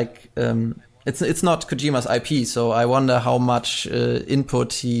wonder, like, it's not Kojima's IP, so I wonder how much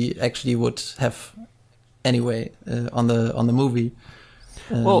input he actually would have anyway on the movie.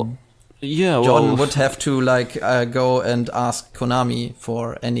 Jordan would have to like go and ask Konami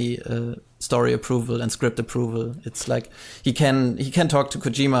for any story approval and script approval. It's like he can talk to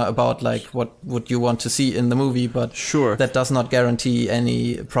Kojima about like what would you want to see in the movie, but that does not guarantee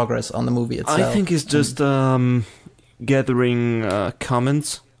any progress on the movie itself. I think it's just gathering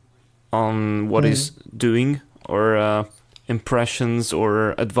comments on what he's doing, or impressions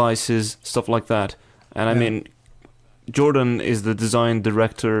or advices, stuff like that. And I mean, Jordan is the design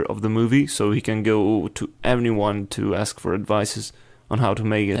director of the movie, so he can go to anyone to ask for advices on how to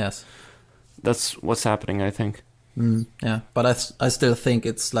make it. Yes. That's what's happening, I think. Yeah, but I still think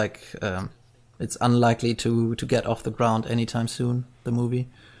it's like it's unlikely to get off the ground anytime soon, the movie,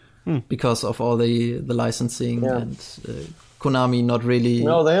 because of all the licensing and Konami not really.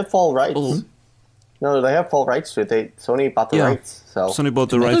 No, they have full rights. No, they have full rights to it. Sony bought the rights. So Sony bought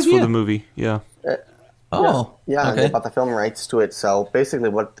the rights for the movie. Yeah. Yeah, they bought the film rights to it. So basically,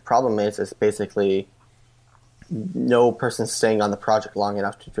 what the problem is basically no person staying on the project long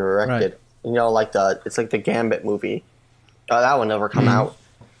enough to direct it. You know, like it's like the Gambit movie. That will never come out.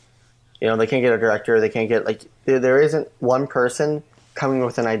 You know, they can't get a director. They can't get there isn't one person coming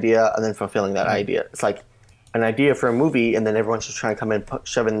with an idea and then fulfilling that idea. It's like an idea for a movie, and then everyone's just trying to come in,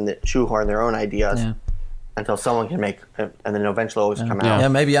 shove in the shoehorn their own ideas until someone can make, and then eventually always come out. Yeah,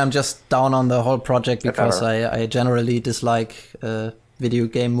 maybe I'm just down on the whole project because I generally dislike video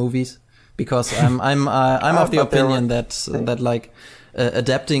game movies, because I'm of the opinion that like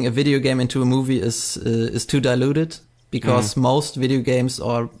adapting a video game into a movie is too diluted, because most video games,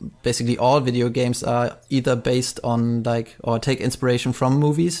 or basically all video games, are either based on like, or take inspiration from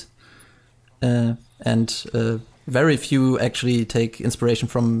movies, and very few actually take inspiration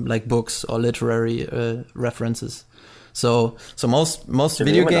from like books or literary references. So most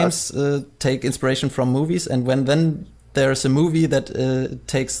video games take inspiration from movies, and when then there's a movie that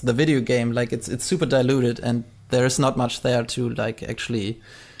takes the video game, like it's super diluted, and there is not much there to like actually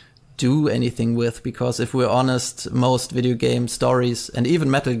do anything with, because if we're honest, most video game stories, and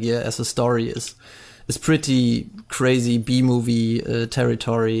even Metal Gear as a story, is pretty crazy B-movie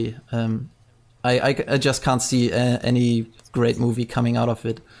territory. I just can't see any great movie coming out of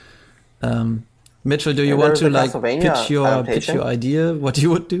it. Mitchell, do you want to like pitch your idea, what you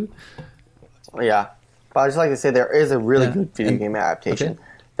would do? Yeah, but I'd just like to say there is a really good video game adaptation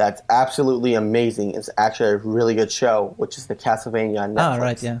that's absolutely amazing. It's actually a really good show, which is the Castlevania on Netflix. Ah,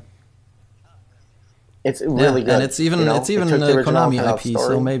 right, yeah. It's really good, and it's even a Konami IP,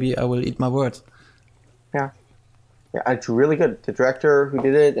 so maybe I will eat my words. Yeah, it's really good. The director who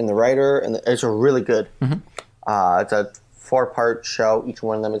did it and the writer, and it's a really good. It's a 4-part show. Each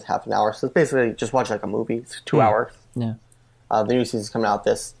one of them is half an hour, so it's basically just watch like a movie. It's 2 hours. Yeah. The new season's coming out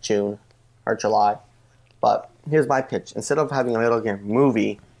this June or July. But here's my pitch: instead of having a Metal Gear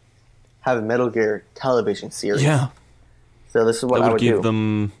movie, have a Metal Gear television series. Yeah. So this is what I would do. That would give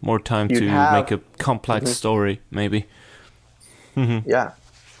them more time to make a complex story, maybe. Yeah.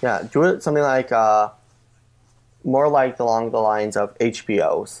 Do it something like more like along the lines of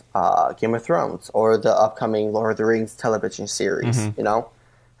HBO's Game of Thrones, or the upcoming Lord of the Rings television series. You know,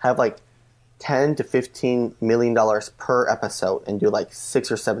 have like $10 to $15 million per episode and do like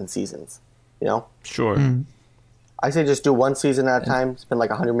 6 or 7 seasons. You know, sure. I say just do one season at a time. Spend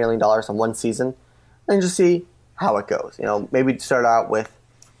like $100 million on one season, and just see how it goes. You know, maybe start out with.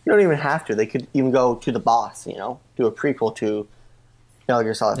 You don't even have to. They could even go to the boss. You know, do a prequel to Metal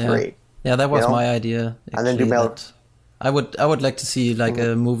Gear Solid 3. Yeah, that was my idea. And then do Metal. I would like to see like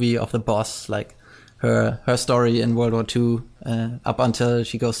a movie of the boss, like her story in World War II, up until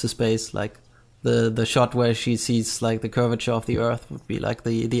she goes to space. Like the shot where she sees like the curvature of the Earth would be like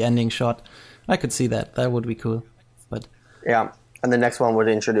the ending shot. I could see that. That would be cool. But yeah, and the next one would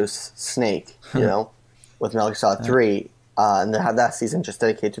introduce Snake. You know, with Metal Gear Solid 3, and then have that season just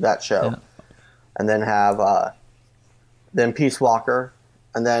dedicated to that show, and then have then Peace Walker,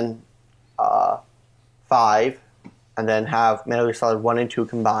 and then 5, and then have Metal Gear Solid 1 and 2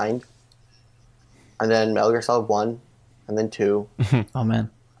 combined, and then Metal Gear Solid 1, and then 2. Oh man.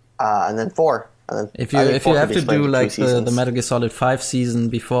 And then 4. And then if you have to do like the Metal Gear Solid 5 season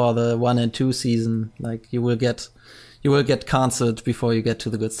before the 1 and 2 season, like you will get cancelled before you get to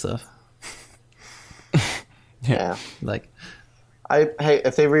the good stuff. Yeah. Like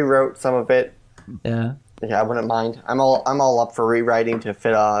if they rewrote some of it, yeah, I wouldn't mind. I'm all up for rewriting to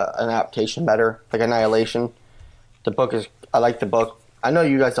fit an adaptation better, like Annihilation. The book I like the book. I know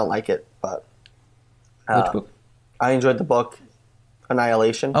you guys don't like it, but which book? I enjoyed the book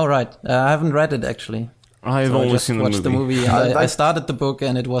Annihilation. Oh right, I haven't read it actually. I've only seen the movie. Watched the movie. I started the book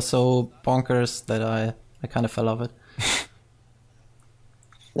and it was so bonkers that I kind of fell off it.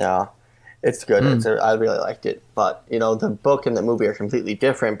 Yeah, it's good. I really liked it, but you know the book and the movie are completely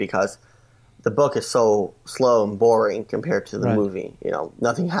different because the book is so slow and boring compared to the movie. You know,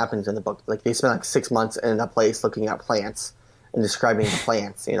 nothing happens in the book. Like they spend like 6 months in a place looking at plants and describing the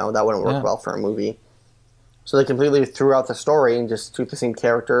plants. You know, that wouldn't work well for a movie. So they completely threw out the story and just took the same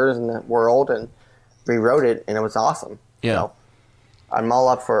characters and the world and rewrote it, and it was awesome. Yeah, so I'm all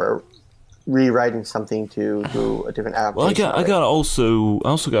up for rewriting something to do a different adaptation. Well, I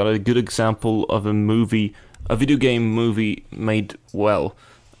also got a good example of a video game movie made well.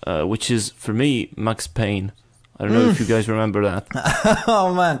 Which is, for me, Max Payne. I don't know if you guys remember that.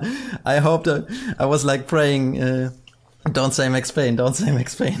 Oh, man. I hoped I was like praying, don't say Max Payne, don't say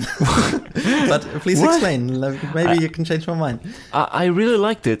Max Payne. But please explain. Maybe you can change my mind. I really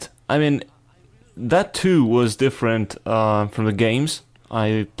liked it. I mean, that too was different from the games.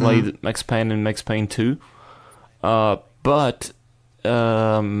 I played Max Payne and Max Payne 2. But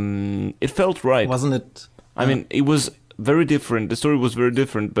it felt right. Wasn't it? I mean, it was very different. The story was very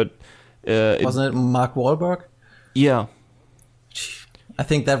different, but wasn't it Mark Wahlberg? Yeah, I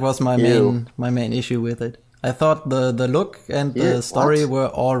think that was my main issue with it. I thought the look and the story were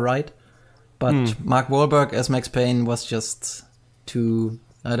all right, but Mark Wahlberg as Max Payne was just too.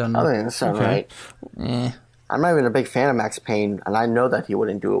 I don't know. I think that's right. I'm not even a big fan of Max Payne, and I know that he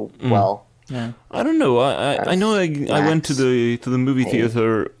wouldn't do well. Yeah. I don't know. I know I went to the movie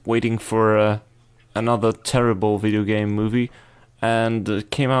theater waiting for another terrible video game movie, and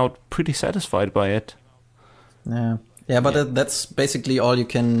came out pretty satisfied by it. Yeah, but that's basically all you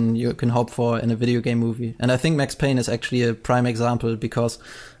can hope for in a video game movie. And I think Max Payne is actually a prime example, because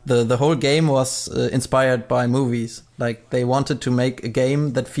the whole game was inspired by movies. Like, they wanted to make a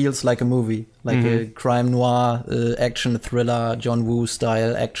game that feels like a movie, like a crime noir action thriller, John Woo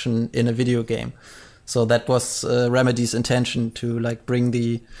style action in a video game. So that was Remedy's intention, to like bring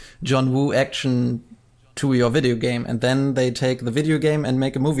the John Woo action to your video game, and then they take the video game and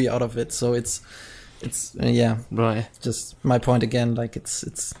make a movie out of it. So it's right. Just my point again. Like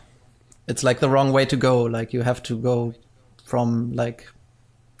it's like the wrong way to go. Like, you have to go from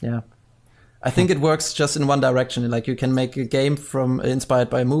I think it works just in one direction. Like, you can make a game inspired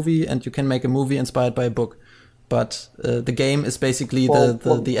by a movie, and you can make a movie inspired by a book. But the game is basically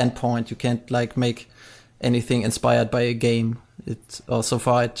the end point. You can't like make anything inspired by a game. So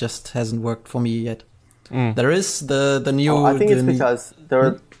far it just hasn't worked for me yet. There is the new. I think it's because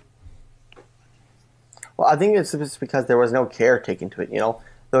there. Well, I think it's just because there was no care taken to it. You know,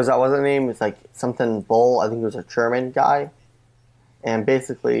 there was that what's the name? It's like something Bull. I think it was a German guy, and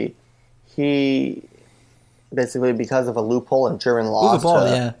basically, because of a loophole in German law. Uwe Boll,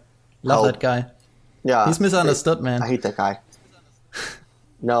 yeah, love that guy. Yeah, he's misunderstood, man. I hate that guy.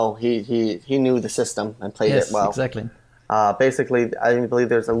 No, he knew the system and played it well. Exactly. Basically, I believe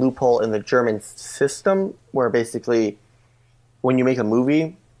there's a loophole in the German system where basically, when you make a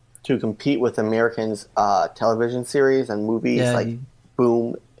movie, to compete with Americans' television series and movies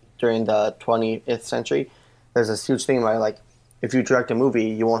boom during the 20th century, there's this huge thing where, like, if you direct a movie,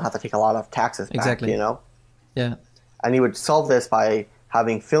 you won't have to take a lot of taxes back, you know? Yeah. And he would solve this by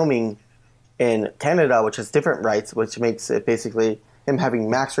having filming in Canada, which has different rights, which makes it basically him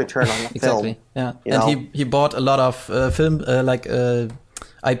having max return on the film. Yeah. And he bought a lot of film,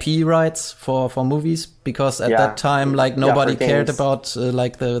 IP rights for movies, because at that time, like, nobody cared about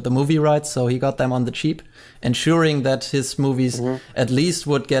the movie rights, so he got them on the cheap, ensuring that his movies at least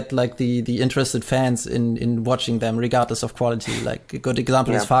would get like the interested fans in watching them, regardless of quality. Like, a good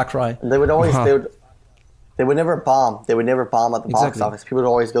example is Far Cry. And they would always they would never bomb. They would never bomb at the box office. People would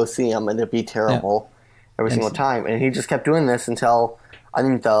always go see them, and they'd be terrible every single time. And he just kept doing this until I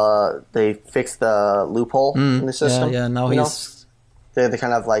think they fixed the loophole in the system. Yeah. Now they're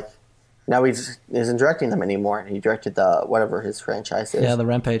kind of like, now he isn't directing them anymore. He directed whatever his franchise is. Yeah, the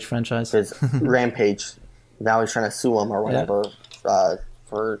Rampage franchise. His Rampage. Now he's trying to sue him or whatever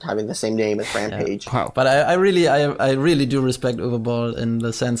for having the same name as Rampage. Yeah. Wow. But I really do respect Uwe Boll in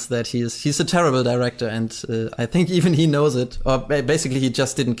the sense that he's a terrible director, and I think even he knows it. Or basically, he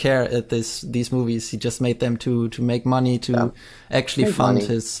just didn't care at these movies. He just made them to make money, to actually fund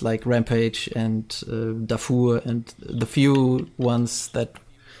his like Rampage and Darfur and the few ones that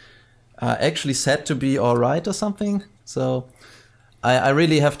are actually said to be all right or something. So I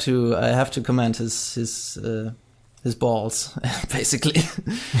really have to commend his balls, basically.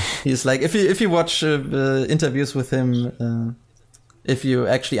 He's like, if you watch interviews with him, if you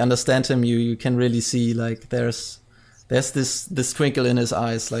actually understand him, you can really see like there's this twinkle in his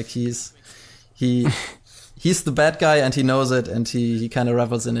eyes. Like he's the bad guy, and he knows it, and he kind of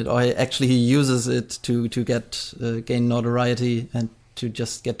revels in it, or he uses it to gain notoriety and to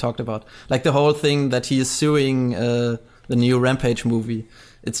just get talked about. Like the whole thing that he is suing the new Rampage movie,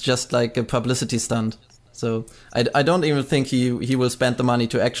 it's just like a publicity stunt. So I don't even think he will spend the money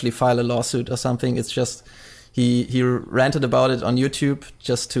to actually file a lawsuit or something. It's just he ranted about it on YouTube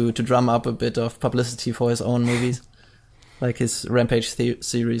just to drum up a bit of publicity for his own movies, like his Rampage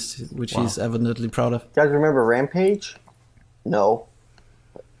series, which he's evidently proud of. You guys remember Rampage? No.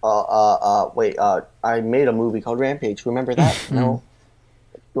 Wait. I made a movie called Rampage. Remember that? No.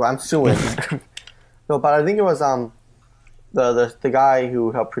 Well, I'm suing. No, but I think it was the guy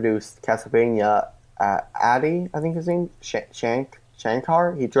who helped produce Castlevania. Adi, I think his name,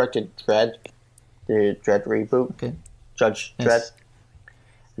 Shankar. He directed Dredd, the Dredd reboot. Okay. Judge Dredd.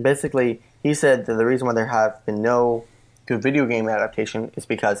 Basically, he said that the reason why there have been no good video game adaptation is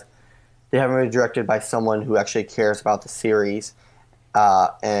because they haven't been directed by someone who actually cares about the series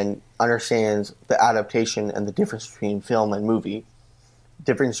and understands the adaptation and the difference between film and movie,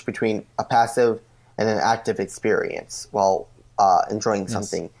 difference between a passive and an active experience while enjoying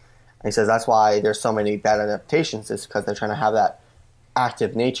something. And he says that's why there's so many bad adaptations, is because they're trying to have that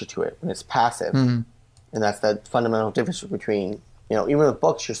active nature to it when it's passive. and that's the fundamental difference between, even with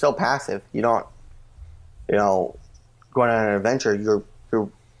books, you're still passive. You don't, going on an adventure, you're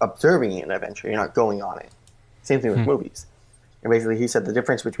observing an adventure. You're not going on it. Same thing with movies. And basically, he said the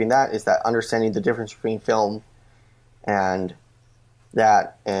difference between that is that understanding the difference between film and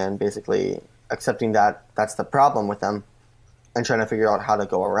that, and basically accepting that that's the problem with them, and trying to figure out how to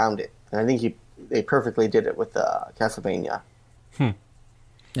go around it. And I think they perfectly did it with Castlevania. Yeah.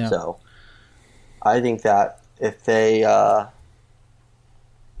 So I think that if they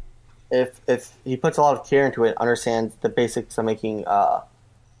if he puts a lot of care into it, understands the basics of making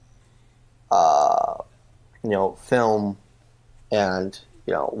film, and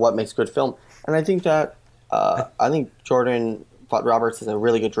what makes good film, and I think that I think Jordan Roberts is a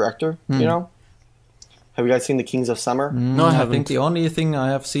really good director. Have you guys seen The Kings of Summer? No, I haven't. think the only thing I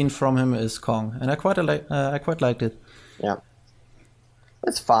have seen from him is Kong, and I quite liked it. Yeah,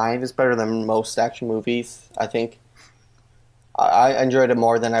 it's fine. It's better than most action movies, I think. I enjoyed it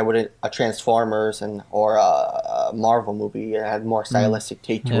more than I would a Transformers or a Marvel movie. It had more stylistic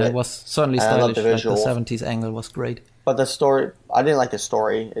take to it. It was certainly And I stylish. love the Like the visuals. 70s angle was great. But the story, I didn't like the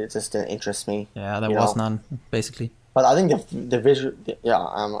story. It just didn't interest me. Yeah, there was none, basically. But I think the visual,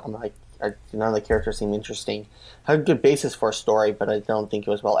 I'm like, none of the characters seem interesting. Had a good basis for a story, but I don't think it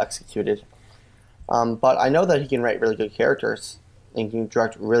was well executed. But I know that he can write really good characters and can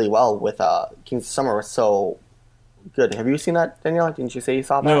direct really well. With Kings of Summer was so good. Have you seen that, Danielle? Didn't you say you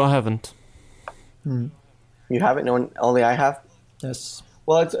saw that? No, I haven't. You haven't? No one, only I have. Yes.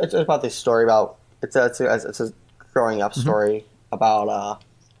 Well, it's about this story about it's a growing up story about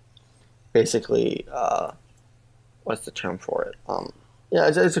basically what's the term for it?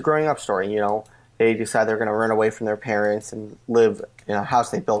 It's a growing up story. They decide they're going to run away from their parents and live in a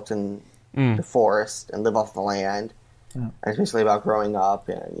house they built in the forest and live off the land. Yeah. And it's basically about growing up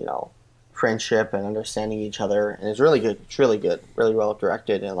and friendship and understanding each other. And it's really good. It's really good. Really well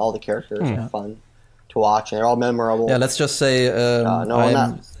directed, and all the characters are fun to watch, and they're all memorable. Yeah, let's just say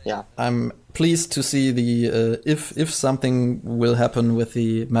I'm pleased to see the if something will happen with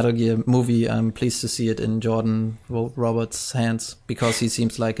the Metal Gear movie, I'm pleased to see it in Jordan Roberts' hands, because he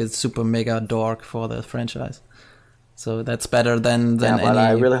seems like a super mega dork for the franchise. So that's better than any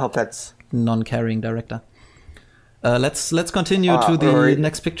I really hope that's non-caring director. Let's continue to the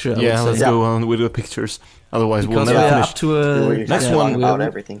next picture. Let's go on with the pictures. Otherwise, we'll Because never we are finish. up to Next one. about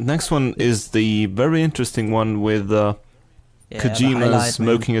everything. Next one is the very interesting one with the Kojima highlight,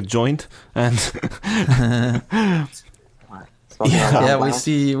 smoking a joint, and we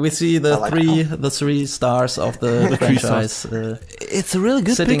see the three stars of the franchise. it's a really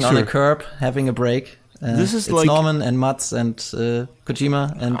good sitting picture. on a curb, having a break. This is it's like Norman and Mats and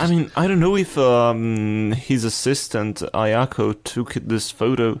Kojima. And I mean, I don't know if his assistant Ayako took this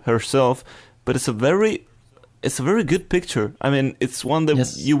photo herself, but it's a very good picture. I mean, it's one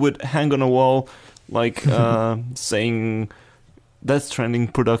that you would hang on a wall, like saying Death Stranding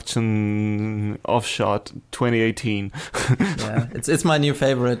production offshot 2018. Yeah, it's my new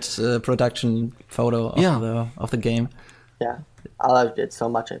favorite production photo of the game. Yeah, I loved it so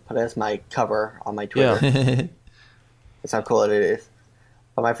much. I put it as my cover on my Twitter. Yeah. That's how cool it is.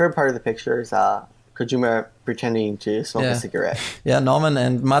 But my favorite part of the picture is Kojima pretending to smoke a cigarette. Yeah, Norman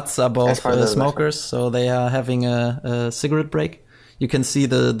and Mats are both smokers, lesson. so they are having a cigarette break. You can see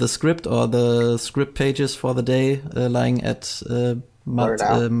the script or the script pages for the day lying at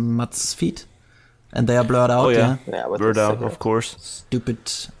Mats' feet, and they are blurred out. Oh yeah, with blurred out, cigarette. of course. Stupid.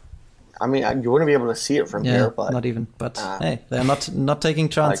 I mean, you wouldn't be able to see it from here, but not even. But hey, they're not taking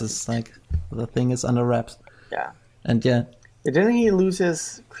chances. Like the thing is under wraps. Yeah. And didn't he lose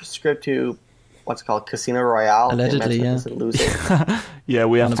his script to what's it called Casino Royale? Allegedly, yeah. Lose it. Yeah,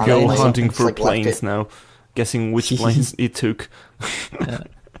 we have to go hunting for planes now, guessing which planes he took.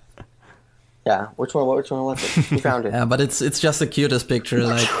 Yeah, which one was it? He found it. Yeah, but it's just the cutest picture,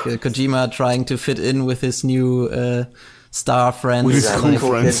 like Kojima trying to fit in with his new star friends. With his cool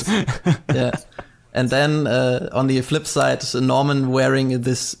friends. Yeah. And then on the flip side, Norman wearing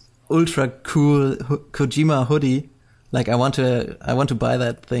this ultra cool Kojima hoodie. Like I want to buy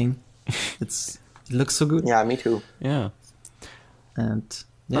that thing. It looks so good. Yeah, me too. Yeah. And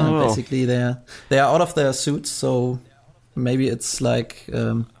basically they are out of their suits, so maybe it's like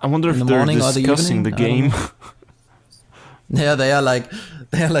I wonder if the they're morning discussing or the game. Yeah, they are like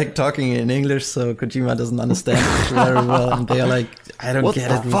talking in English, so Kojima doesn't understand it very well, and they are like, I don't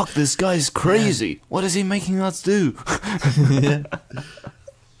get it. What the fuck? This guy's crazy. What is he making us do? Yeah.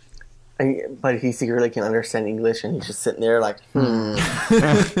 But he secretly can understand English, and he's just sitting there like,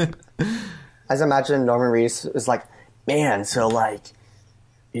 As I imagine Norman Reedus is like, man, so like,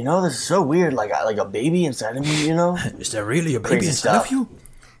 you know, this is so weird. Like a baby inside of me. You know, Is there really a baby Crazy inside stuff. of you?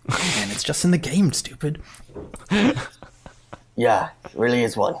 Man, it's just in the game, stupid. yeah, it really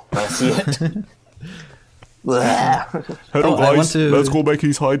is one. I see it. Blah. Hello I want guys, to- let's go back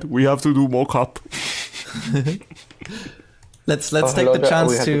inside. We have to do mocap. Let's hello take the there. chance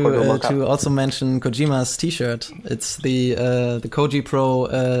We have to put a to mock-up. also mention Kojima's T-shirt. It's the Koji Pro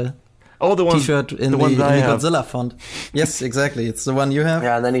Oh, the one. T-shirt in the the, one in that I the have. Godzilla font. Yes, exactly. It's the one you have.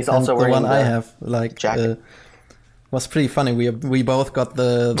 Yeah, and then he's also the wearing one I the have. Like, jacket. was pretty funny. We both got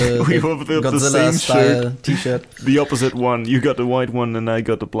the We both have the Godzilla same style shirt. T-shirt. The opposite one. You got the white one, and I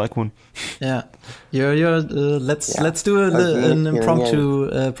got the black one. Yeah, you're. Let's do an Yeah,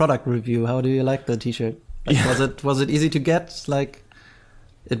 impromptu product review. How do you like the T-shirt? Like, was it easy to get? Like,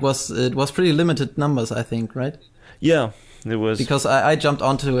 it was pretty limited numbers, I think, right? Yeah, it was. Because I jumped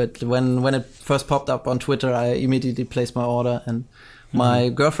onto it when it first popped up on Twitter. I immediately placed my order, and my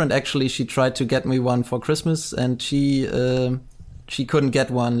girlfriend actually, she tried to get me one for Christmas, and she couldn't get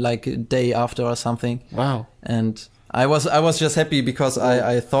one like a day after or something. Wow. And I was just happy because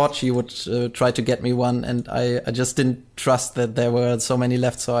I thought she would try to get me one, and I just didn't trust that there were so many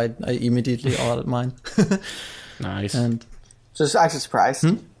left, so I immediately ordered mine. Nice. And Just actually surprised.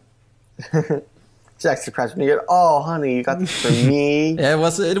 Just actually surprised when you get, oh, honey, you got this for me. yeah, it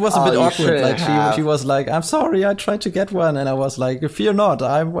was a bit you awkward. shouldn't Like have. she was like, "I'm sorry, I tried to get one," and I was like, "Fear not,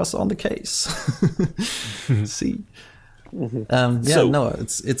 I was on the case." See. Yeah, So- no,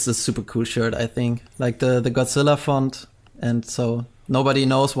 it's a super cool shirt. I think like the Godzilla font, and so nobody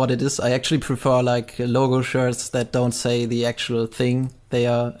knows what it is. I actually prefer like logo shirts that don't say the actual thing they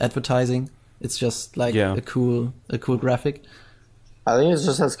are advertising. It's just like Yeah. a cool graphic. I think it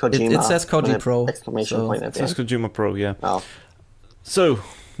just says Kojima. It says Koji with an Pro, Exclamation so- point at It the says end. Kojima Pro, yeah. Oh. So,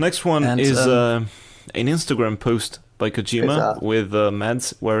 next one And, is an Instagram post by Kojima It's, with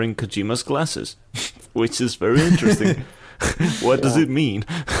Mads wearing Kojima's glasses, which is very interesting. What does it mean?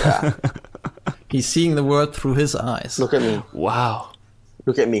 He's seeing the world through his eyes. Look at me. Wow.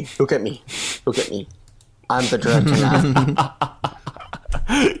 Look at me. Look at me. Look at me. I'm the director now.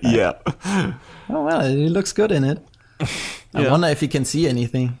 Yeah. Oh well, he looks good in it. I Yeah. wonder if he can see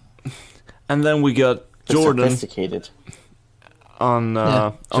anything. And then we got Jordan Sophisticated. on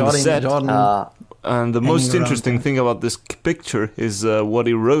the Jordan, set. Jordan. And the most hanging around interesting there. thing about this picture is what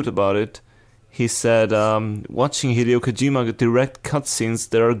he wrote about it. He said, watching Hideo Kojima direct cutscenes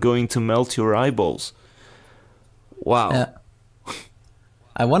that are going to melt your eyeballs. Wow. Yeah.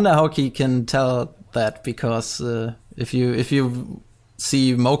 I wonder how he can tell that, because if you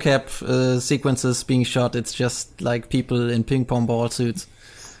see mocap sequences being shot, it's just like people in ping pong ball suits.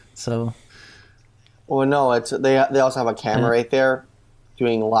 So Well, no, it's they also have a camera right there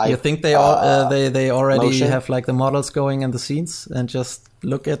doing live. you think they all they already motion? have like the models going in the scenes and just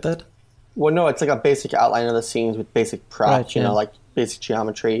look at that? Well, no, it's like a basic outline of the scenes with basic props, Right, you know, yeah. like basic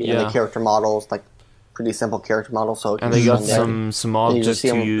geometry and Yeah. the character models, like pretty simple character models. So it And can they got run there. some And you objects just see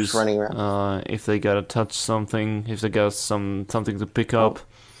to 'em use just running around. if they gotta touch something, if they got something to pick up.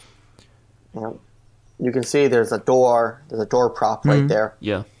 You know, you can see there's a door prop Mm-hmm. right there.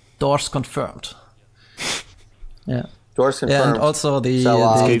 Yeah. Doors confirmed. Yeah. Doors Yeah, confirmed. and also the So, the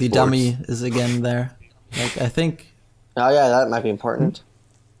Skateboards. dummy is again there. Like I think Oh yeah, that might be important.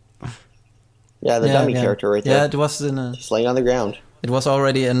 Yeah, the dummy character right Yeah, there, it was in a. just laying on the ground. It was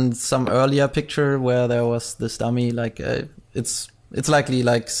already in some earlier picture where there was this dummy. Like it's likely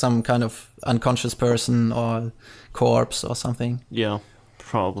like some kind of unconscious person or corpse or something. Yeah.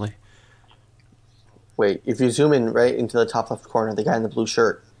 Probably. Wait, if you zoom in right into the top left corner, the guy in the blue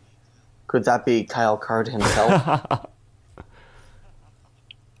shirt, could that be Kyle Card himself?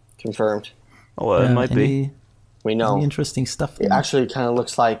 Confirmed. Oh, well, it Yeah, might be. any- We know. any interesting stuff. It there? actually kind of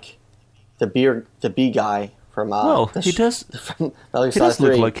looks like the bee guy from. Oh, the he does. From Metal Gear He Solid does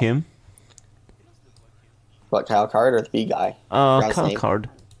look 3. like him. What, Kyle Card or the bee guy? Forgot his Kyle name. Card.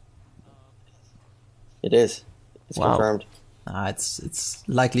 It is. It's Wow. confirmed. It's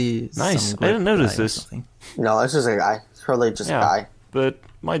likely. Nice. Some I didn't great notice guy or this. something. No, it's just a guy. It's probably just a guy. But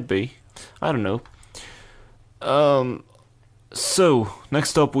might be. I don't know. So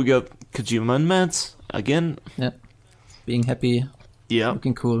next up we got Kojima and Mads again. Yeah, being happy, Yeah.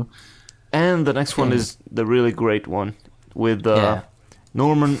 looking cool. And the next one is the really great one with Yeah.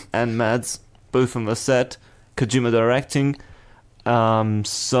 Norman and Mads both on the set. Kojima directing.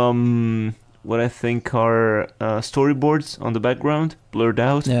 Some what I think are storyboards on the background, blurred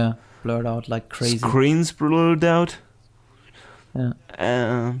out. Yeah, blurred out like crazy. Screens blurred out. Yeah.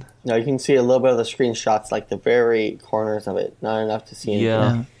 And No, you can see a little bit of the screenshots, like the very corners of it. Not enough to see anything.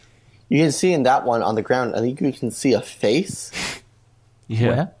 yeah. Yeah. You can see in that one on the ground, I think you can see a face. Yeah.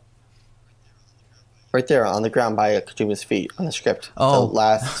 Where? Right there on the ground by Kojima's feet on the script. Oh, the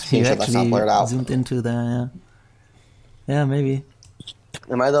last you screenshot that's not actually blurred out. zoomed into there. Yeah. Yeah, maybe.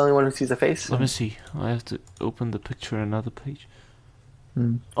 Am I the only one who sees the face? Let me see. I have to open the picture another page.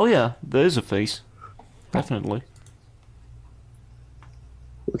 Oh yeah, there is a face. Definitely.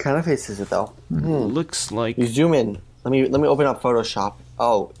 What kind of face is it though? Looks like You zoom in. Let me open up Photoshop.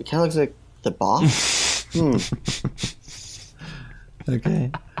 Oh, it kind of looks like the boss.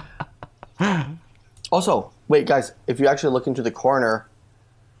 Okay. Also, wait, guys, if you actually look into the corner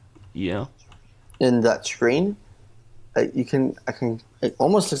yeah. in that screen, it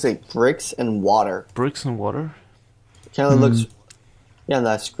almost looks like bricks and water. Bricks and water. It kind of looks, yeah, on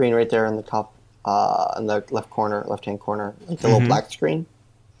that screen right there in the top, in the left-hand corner, like the little black screen.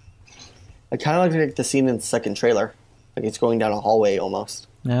 It kind of looks like the scene in the second trailer. Like it's going down a hallway almost.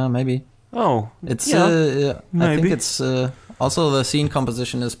 Yeah, maybe. Oh, It's yeah, I maybe. think it's also the scene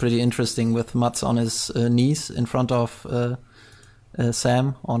composition is pretty interesting with Mats on his knees in front of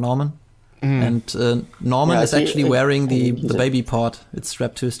Sam or Norman, and Norman Yeah, is see, actually wearing the he's a- baby pod. It's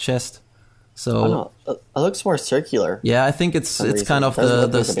strapped to his chest. So Oh no, it looks more circular. yeah, I think it's some kind reason. of It doesn't the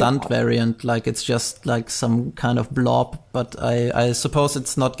look like a big stunt pod. variant. Like it's just like some kind of blob, but I suppose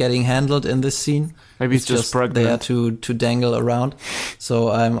it's not getting handled in this scene. Maybe it's just there pregnant. to dangle around. So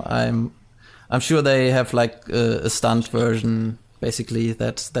I'm sure they have like a stunt version basically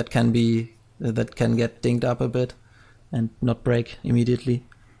that can be that can get dinged up a bit and not break immediately.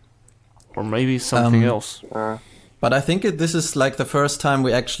 Or maybe something else. But I think this is like the first time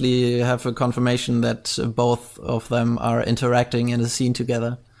we actually have a confirmation that both of them are interacting in a scene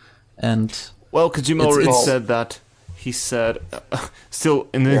together. And Well, Kojima It's- already it's- said that. He said, still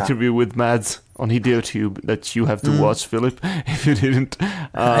in the Yeah. interview with Mads on HideoTube, that you have to watch, Philip, if you didn't.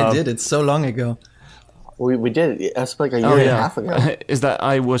 I did it so long ago. We did. It was like a year Oh and a yeah, half ago. is that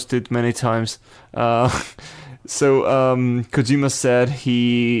I watched it many times. So Kojima said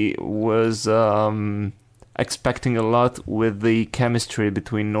he was expecting a lot with the chemistry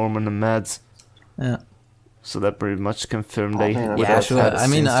between Norman and Mads. Yeah. So that pretty much confirmed Oh, they man, would Yeah, have sure. had I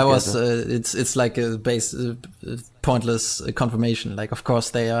mean, scenes I was. together. It's like a pointless confirmation. Like, of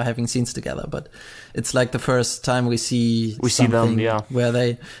course, they are having scenes together, but it's like the first time we see see them, something yeah. where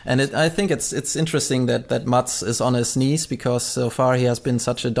they. And I think it's interesting that Mats is on his knees because so far he has been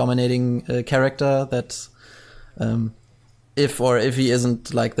such a dominating character that. If he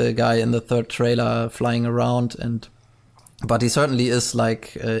isn't like the guy in the third trailer flying around but he certainly is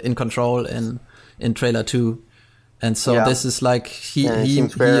like in control in trailer 2, and so Yeah. this is like he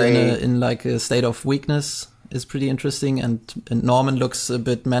seems very- in like a state of weakness is pretty interesting, and Norman looks a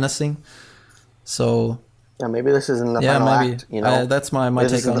bit menacing. So Yeah, maybe this isn't the yeah, final maybe act. You know, that's my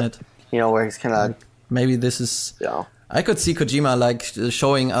This take is on the- it. You know, where he's kind of, Maybe this is. yeah. I could see Kojima like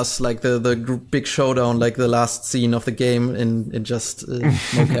showing us like the big showdown, like the last scene of the game in just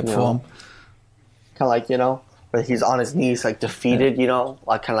mocap Yeah. form. Kind of like, you know, where he's on his knees, like defeated, you know,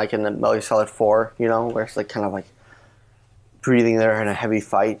 like kind of like in the Metal Gear Solid 4, you know, where it's like kind of like breathing there in a heavy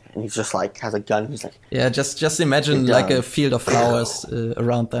fight, and he's just like has a gun. He's like, Yeah, just imagine Yeah. like a field of flowers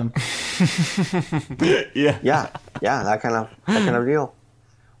around them. Yeah. yeah, that kind of deal.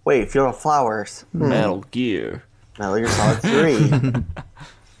 Wait, Field of Flowers, Metal Gear. Metal Gear Solid 3.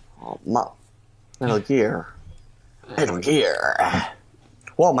 Oh, Metal Gear.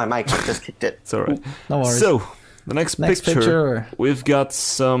 Whoa, my mic just kicked it. It's alright. No worries. So, the next picture, we've got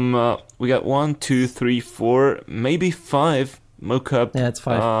some, we got 1, 2, 3, 4, maybe 5 mocap, Yeah, it's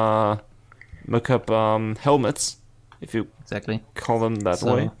 5. mocap helmets, if you Exactly. call them that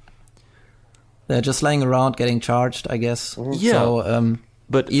So, way. they're just laying around getting charged, I guess. Yeah. So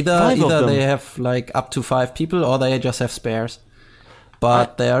But either 5 of them, they have like up to 5 people, or they just have spares.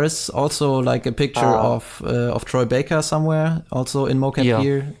 But there is also like a picture of Troy Baker somewhere, also in mocap Yeah.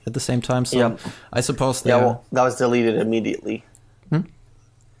 here at the same time. So Yeah. I suppose they Yeah, are. well, that was deleted immediately.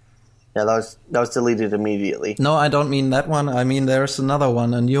 Yeah, that was deleted immediately. No, I don't mean that one. I mean there's another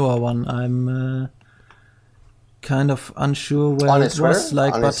one, a newer one. I'm kind of unsure where On it his Twitter? was.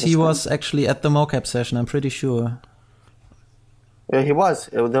 Like, On but his he Instagram? was actually at the mocap session. I'm pretty sure. Yeah, he was.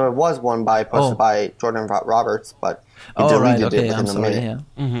 There was one posted Oh. by Jordan Roberts, but he Oh right, deleted it okay. within I'm a sorry. minute.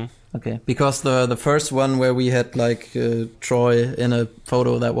 Yeah. Okay, because the first one where we had like Troy in a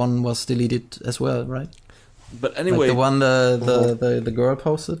photo, that one was deleted as well, right? but Like anyway, the one the girl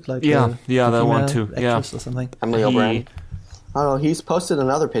posted, like Yeah, the that one female too, yeah. actress or something. Emily O'Brien. I don't know. He's posted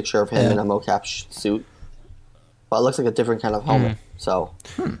another picture of him Yeah. in a mocap suit, but it looks like a different kind of helmet. so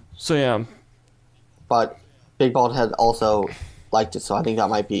yeah, But Big Bald Head also liked it, so I think that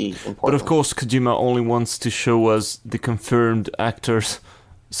might be important. But of course, Kojima only wants to show us the confirmed actors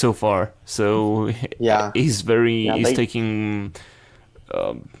so far. So he's taking.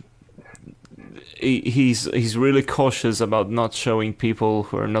 He's really cautious about not showing people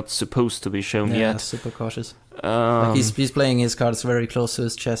who are not supposed to be shown yet. Super cautious. Like he's playing his cards very close to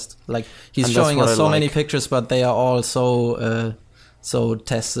his chest. Like he's showing us so many pictures, but they are all so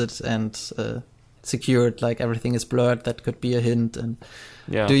tested and secured. Like everything is blurred. That could be a hint. And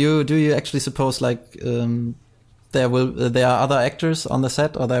do you actually suppose like there are other actors on the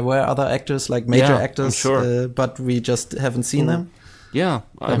set, or there were other actors, like major actors, sure. But we just haven't seen them? Yeah,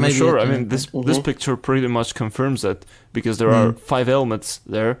 I'm sure. I mean, this picture pretty much confirms that, because there are 5 helmets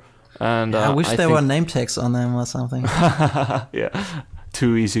there, and I wish there were name tags on them or something. Yeah,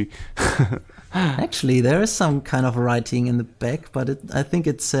 too easy. Actually, there is some kind of writing in the back, but I think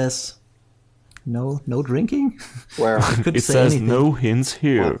it says no drinking. Where it says anything. No hints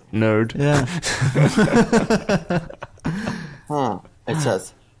here, nerd. Yeah. It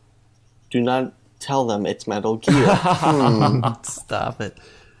says, do not tell them it's Metal Gear. Stop it.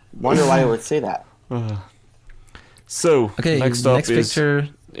 Wonder why it would say that. So, next picture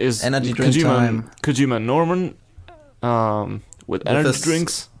is energy drink time. Kojima and Norman with energy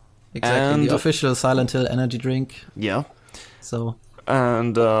drinks. Exactly, and the official Silent Hill energy drink. Yeah. So.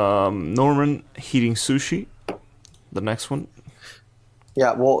 And Norman eating sushi. The next one.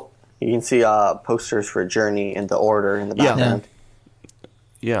 Yeah, well, you can see posters for Journey in the order in the background.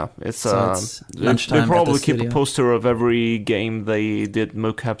 Yeah, it's lunchtime. They probably keep a poster of every game they did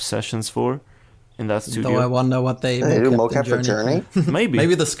mocap sessions for in that studio. Though I wonder what they do mocap for Journey.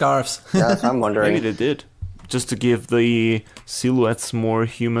 Maybe the scarves. Yeah, I'm wondering. Maybe they did, just to give the silhouettes more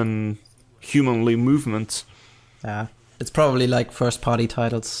humanly movements. Yeah, it's probably like first-party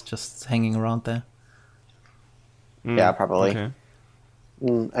titles just hanging around there. Yeah, probably. Okay.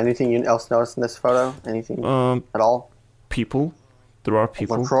 Anything else noticed in this photo? Anything at all? People. There are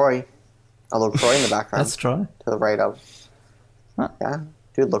people. LaCroix. LaCroix in the background. Let's try. To the right of. Huh. Yeah.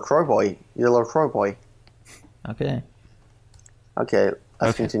 Dude, LaCroix boy. You're a LaCroix boy. Okay.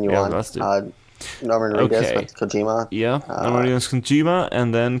 Let's continue on. Norman Reedus with Kojima. Yeah, Norman Reedus, Kojima,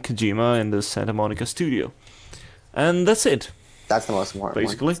 and then Kojima in the Santa Monica studio. And that's it. That's the most important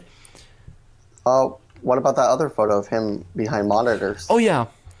basically. What about that other photo of him behind monitors? Oh, yeah.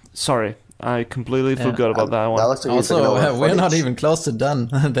 Sorry. I completely forgot about that one. That looks like also, we're not even close to done.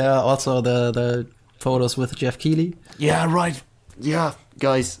 There are also the photos with Jeff Keighley. Yeah, right. Yeah,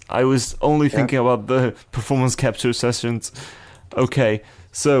 guys, I was only thinking about the performance capture sessions. Okay,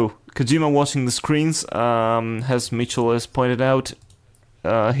 so Kojima watching the screens, as Mitchell has pointed out,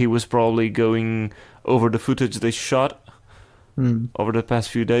 he was probably going over the footage they shot over the past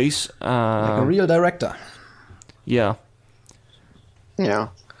few days. Like a real director. Yeah. Yeah.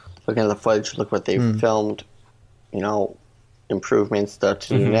 Looking at the footage, look what they filmed, improvements to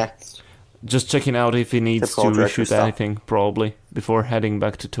do next. Just checking out if he needs to reshoot anything, probably, before heading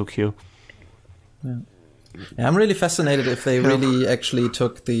back to Tokyo. Yeah, I'm really fascinated if they really actually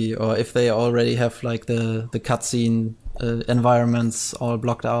took or if they already have like the cutscene environments all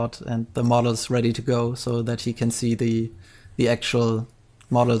blocked out and the models ready to go, so that he can see the actual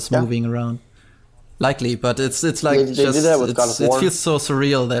models moving around. Likely, but it's like they did that with God of War. It feels so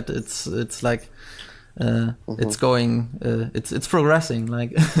surreal that it's like it's going it's progressing.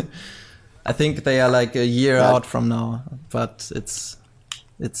 Like I think they are like a year out from now, but it's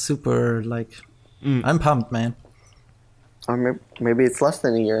super like I'm pumped, man. Or maybe it's less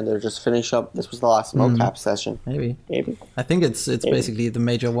than a year and they're just finish up. This was the last mocap session. Maybe. I think it's basically the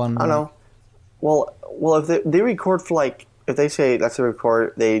major one. I don't know. Well, if they record for like, if they say let's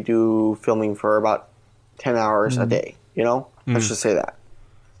record, they do filming for about 10 hours a day, Let's just say that.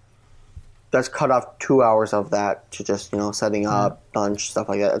 Let's cut off 2 hours of that to just, setting up, lunch, stuff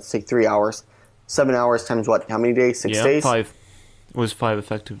like that. Let's take 3 hours. 7 hours times what? How many days? 6 days? 5. It was 5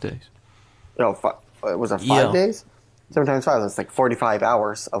 effective days. No, was it 5 days? 7 times 5, that's like 45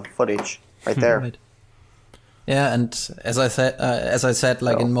 hours of footage right there. Right. Yeah, and as I said,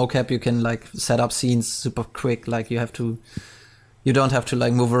 like in mocap, you can like set up scenes super quick. Like you don't have to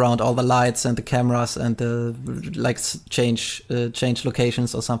like move around all the lights and the cameras and change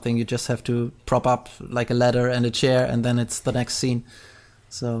locations or something. You just have to prop up like a ladder and a chair, and then it's the next scene.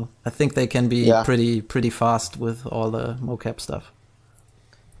 So I think they can be pretty fast with all the mocap stuff.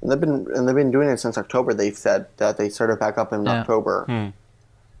 And they've been doing it since October. They've said that they started back up in October.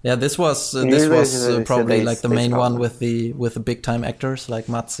 Yeah, this was probably like the main one with the big time actors like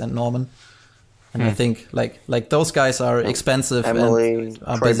Mats and Norman. And I think like those guys are expensive Emily, and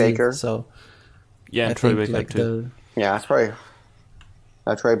are Troy busy, Baker. So and Troy Baker too. It's probably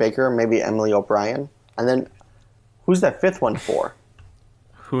Troy Baker, maybe Emily O'Brien, and then who's that fifth one for?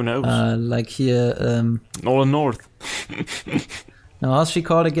 Who knows? Like here, Nolan North. now how's she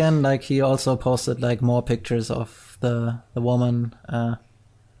called again? Like he also posted like more pictures of the woman,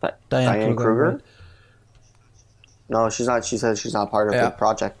 Diane Kruger. Right? No, she's not. She says she's not part of the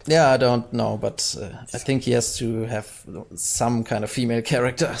project. Yeah, I don't know, but I think he has to have some kind of female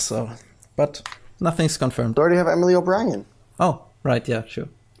character. So, but nothing's confirmed. They already have Emily O'Brien. Oh, right. Yeah, sure.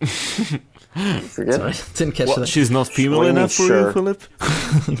 Forget. Sorry, didn't catch that. She's not female enough for you, Philip?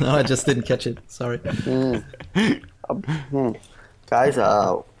 No, I just didn't catch it. Sorry. Guys,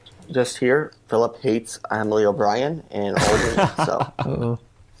 just here, Philip hates Emily O'Brien and Olden, so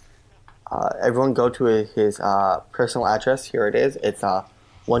everyone go to his personal address. Here it is. It's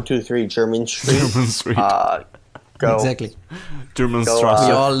 123 German Street. German Street. Go. Exactly. German Strasse.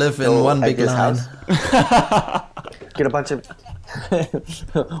 We all live in one big line. Get a bunch of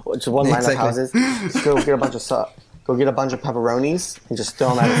just one line of houses. Just go get a bunch of pepperonis and just throw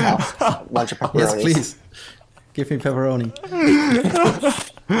them at his house. A bunch of pepperonis. Yes, please. Give me pepperoni.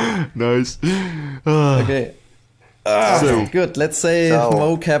 Nice. Okay. So good. Let's say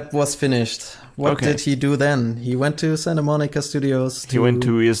mocap was finished. What did he do then? He went to Santa Monica Studios. He went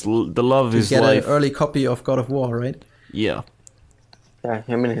to the love of his life. Get an early copy of God of War, right? Yeah. Yeah,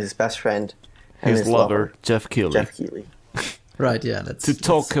 him and his best friend. And his lover, Jeff Keighley. Right, yeah. To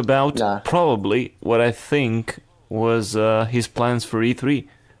talk about probably what I think was his plans for E3.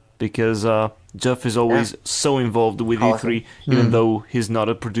 Because Jeff is always so involved with E3, even though he's not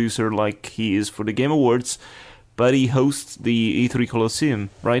a producer like he is for the Game Awards. But he hosts the E3 Colosseum,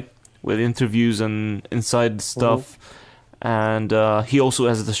 right? With interviews and inside stuff. And he also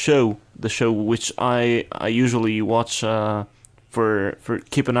has the show which I usually watch for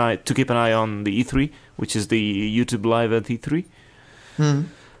keep an eye on the E3, which is the YouTube Live at E3.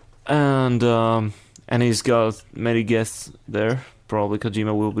 And he's got many guests there. Probably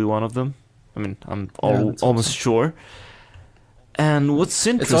Kojima will be one of them. I mean, I'm almost sure. And what's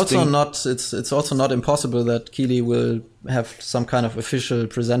interesting, it's also not impossible that Keighley will have some kind of official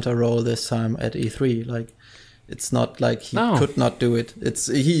presenter role this time at E3. Like, it's not like he could not do it. It's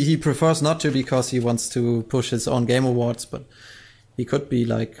he prefers not to because he wants to push his own Game Awards, but he could be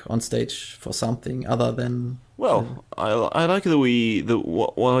like on stage for something other than. Well, I like what he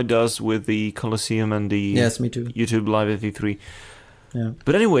does with the Colosseum and the me too. YouTube Live at E3. Yeah.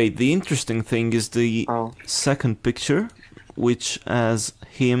 But anyway, the interesting thing is the second picture, which has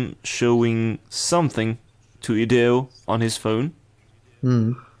him showing something to Hideo on his phone.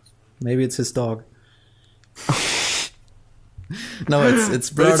 Maybe it's his dog. No, it's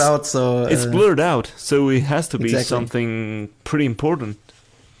blurred out, so... It's blurred out, so it has to be something pretty important.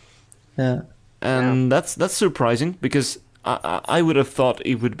 Yeah. And that's surprising, because I would have thought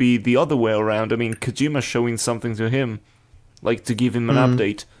it would be the other way around. I mean, Kojima showing something to him, like to give him an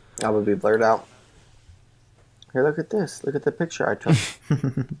update. That would be blurred out. Here, look at this. Look at the picture I took.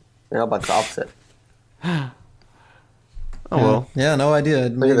 How about the opposite? Well. Yeah, no idea.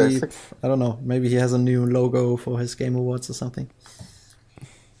 Maybe, I don't know. Maybe he has a new logo for his Game Awards or something.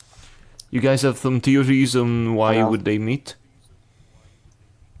 You guys have some theories on why would they meet?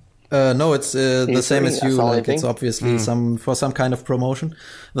 No, it's the same as you. Like, it's obviously for some kind of promotion.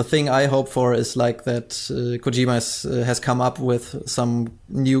 The thing I hope for is like that Kojima has come up with some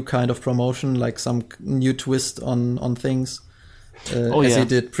new kind of promotion, like some new twist on things, as he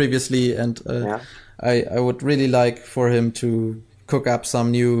did previously. And I would really like for him to cook up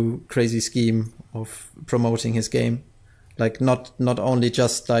some new crazy scheme of promoting his game, like not only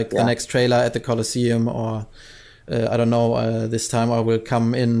just like the next trailer at the Colosseum or. I don't know, this time I will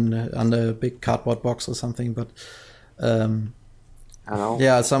come in under a big cardboard box or something, but I don't know.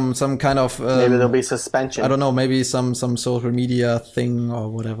 Yeah, some kind of maybe there'll be suspension. I don't know, maybe some social media thing or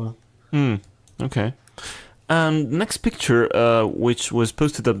whatever. Okay. And next picture, which was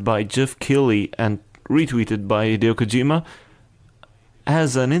posted up by Jeff Keighley and retweeted by Hideo Kojima,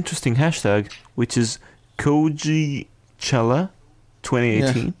 has an interesting hashtag, which is Kojichella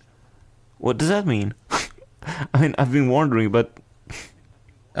 2018. Yeah. What does that mean? I mean, I've been wondering, but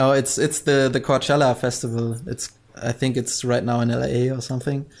it's the Coachella festival. I think it's right now in LA or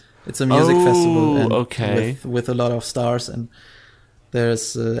something. It's a music festival, and with a lot of stars, and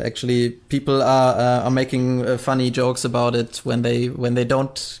there's actually people are making funny jokes about it when they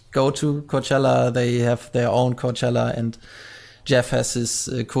don't go to Coachella. They have their own Coachella, and Jeff has his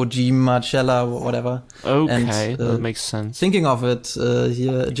Kojimachella or whatever. Okay, that makes sense. Thinking of it,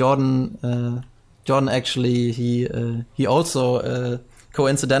 here Jordan actually he also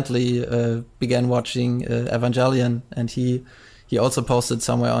coincidentally began watching Evangelion, and he he also posted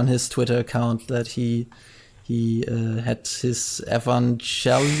somewhere on his Twitter account that he had his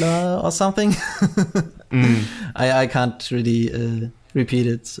Evangela or something. I can't really repeat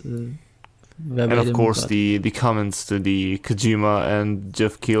it verbatim. And of course, the comments to the Kojima and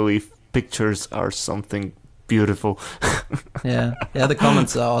Jeff Keighley pictures are something beautiful. yeah, the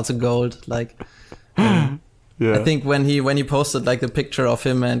comments are also gold. Like, yeah. I think when he posted like the picture of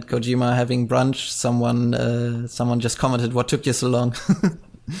him and Kojima having brunch, someone just commented, "What took you so long?"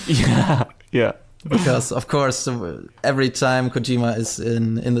 yeah. Because of course, every time Kojima is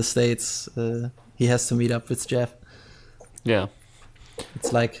in the States, he has to meet up with Jeff. Yeah.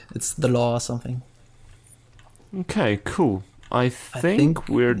 It's like it's the law or something. Okay, cool. I think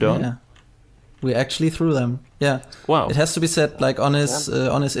we're done. Yeah. We're actually through them. Yeah. Wow. It has to be said, like on his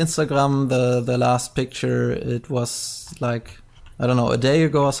Instagram, the last picture, it was like, I don't know, a day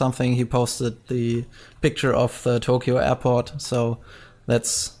ago or something, he posted the picture of the Tokyo airport. So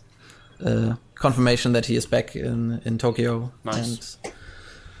that's confirmation that he is back in Tokyo. Nice. And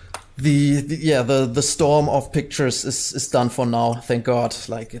the storm of pictures is done for now. Thank God.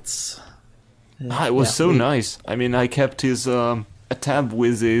 Like it's. It was so nice. I mean, I kept his a tab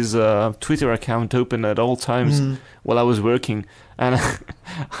with his Twitter account open at all times while I was working, and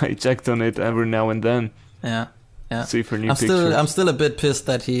I checked on it every now and then. Yeah. See for new pictures. I'm still a bit pissed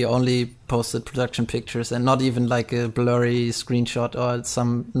that he only posted production pictures and not even like a blurry screenshot or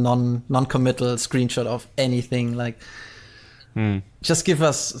some non-committal screenshot of anything. Like, just give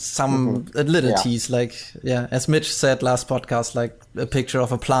us a little tease. Like, as Mitch said last podcast, like a picture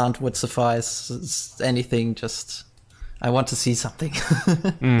of a plant would suffice. Anything, just I want to see something.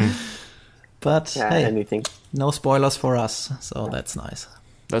 But hey, anything. No spoilers for us, so that's nice.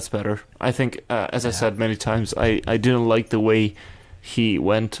 That's better. I think, as I said many times, I didn't like the way he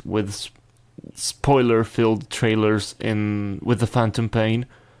went with spoiler-filled trailers with the Phantom Pain.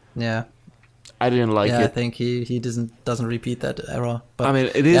 Yeah. I didn't like it. I think he doesn't repeat that error. But I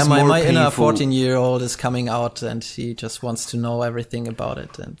mean, it is more my inner painful. 14-year-old is coming out, and he just wants to know everything about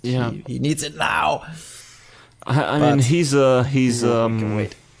it, and he needs it now. I mean, he's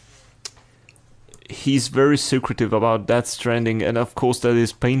he's very secretive about Death Stranding, and of course that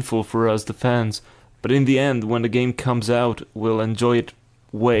is painful for us, the fans. But in the end, when the game comes out, we'll enjoy it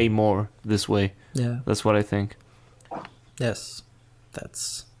way more this way. Yeah. That's what I think. Yes.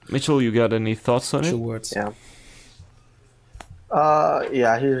 That's... Mitchell, you got any thoughts on it? 2 words. Yeah.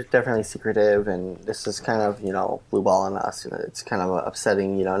 He's definitely secretive, and this is kind of, blue ball on us. It's kind of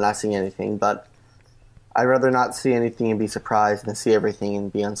upsetting, not seeing anything, but I'd rather not see anything and be surprised than see everything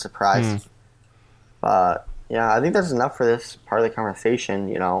and be unsurprised. But, I think that's enough for this part of the conversation,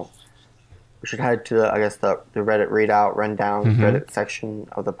 We should head to, the Reddit readout, rundown, Reddit section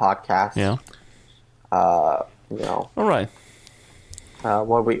of the podcast. Yeah. All right.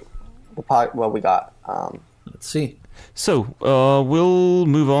 What we got? Let's see. So, we'll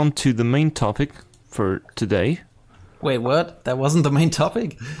move on to the main topic for today. Wait, what? That wasn't the main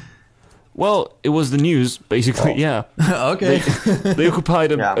topic? Well, it was the news, basically, yeah. Okay. They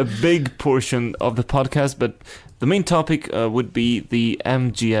occupied a big portion of the podcast, but the main topic would be the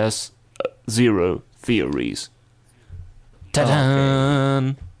MGS0 theories. Ta-da!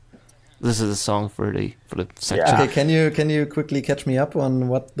 Okay. This is a song for the section. Okay, can you quickly catch me up on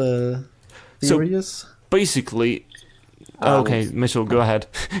what the theory is? Basically, okay, Mitchell, go ahead.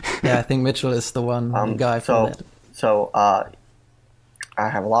 Yeah, I think Mitchell is the guy for that. So, I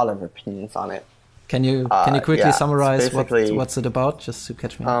have a lot of opinions on it. Can you quickly summarize what's it about, just to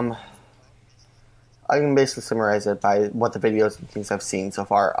catch me up? I can basically summarize it by what the videos and things I've seen so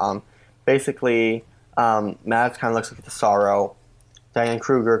far. Basically, Mads kind of looks like the Sorrow. Diane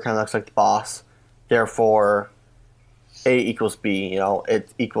Kruger kind of looks like the boss. Therefore, A equals B. It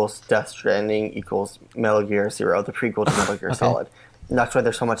equals Death Stranding equals Metal Gear Zero, the prequel to Metal Gear Solid. And that's why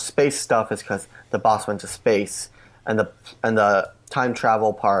there's so much space stuff, is because the boss went to space, and the time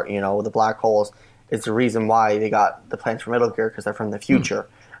travel part, the black holes, is the reason why they got the plans for Metal Gear, because they're from the future,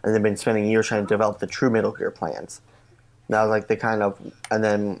 and they've been spending years trying to develop the true Metal Gear plans. And that was like the kind of, and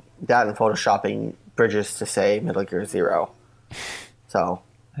then that and photoshopping bridges to say Metal Gear Zero. So,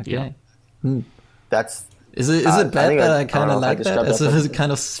 that's. Is it bad that I kind of like that as a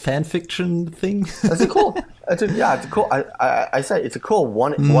kind of fan fiction thing? It's cool. It's cool. I said it's a cool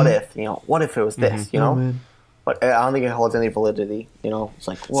one. What if What if it was this? But I don't think it holds any validity. It's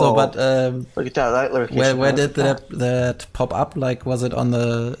like, whoa. So, but look at that. Where did that pop up? Like, was it on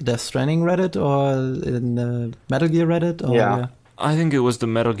the Death Stranding Reddit or in the Metal Gear Reddit? Or yeah, I think it was the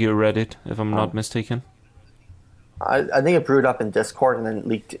Metal Gear Reddit, if I'm not mistaken. I think it brewed up in Discord and then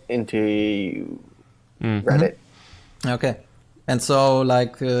leaked into Reddit. Okay. And so,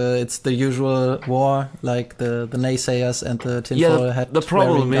 like, it's the usual war, like the naysayers and the tinfoil hat. The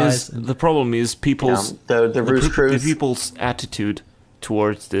problem is people's the Roost Crews. People's attitude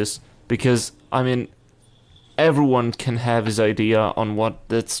towards this, because I mean, everyone can have his idea on what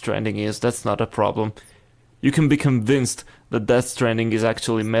Death Stranding is. That's not a problem. You can be convinced that Death Stranding is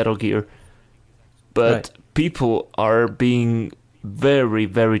actually Metal Gear, but people are being very,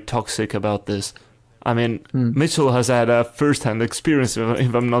 very toxic about this. I mean, Mitchell has had a first-hand experience,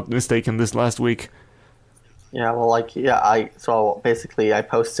 if I'm not mistaken, this last week. Yeah, well, so basically I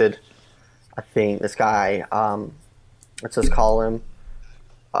posted a thing, this guy, let's just call him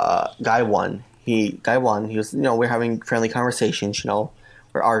Guy One. He was, we're having friendly conversations,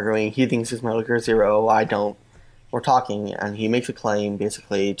 we're arguing. He thinks it's Metal Gear Zero, I don't. We're talking, and he makes a claim,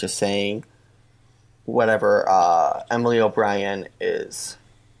 basically just saying whatever, Emily O'Brien is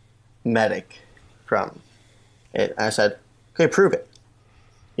Medic from it. And I said, okay, prove it.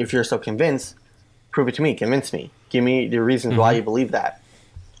 If you're so convinced, prove it to me, convince me. Give me the reasons why you believe that.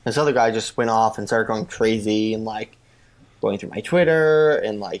 This other guy just went off and started going crazy and, like, going through my Twitter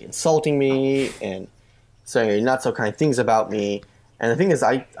and, like, insulting me and saying not so kind things about me. And the thing is,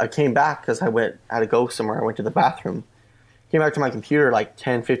 I came back because I had to go somewhere. I went to the bathroom. Came back to my computer like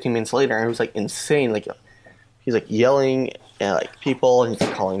 10, 15 minutes later, and it was like insane. Like, he's like yelling at like people, and he's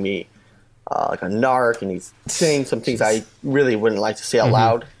calling me like a narc, and he's saying some things I really wouldn't like to say out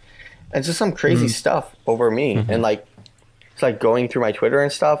loud. And just some crazy stuff over me. And like, it's like going through my Twitter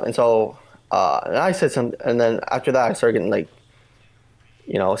and stuff. And so, and I said some, and then after that, I started getting like,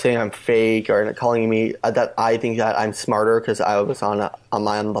 saying I'm fake or calling me that I think that I'm smarter because I was on the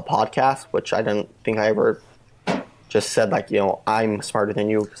podcast, which I didn't think I ever just said, like, I'm smarter than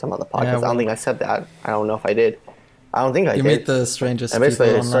you because I'm on the podcast. Yeah, well, I don't think I said that. I don't know if I did. I don't think I did. You meet the strangest and basically,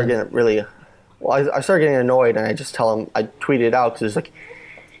 people I started getting really... Well, I started getting annoyed, and I just tell him... I tweeted it out because it's like,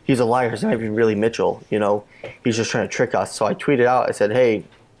 he's a liar. He's not even really Mitchell, He's just trying to trick us. So I tweeted out. I said, hey,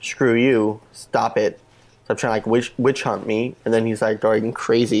 screw you. Stop it. So I'm trying to, like, witch hunt me. And then he's, like, going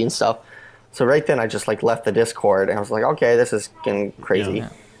crazy and stuff. So right then, I just, like, left the Discord. And I was like, okay, this is getting crazy. Yeah.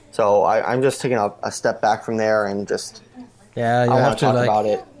 So I'm just taking a step back from there and just... Yeah, you have to talk like about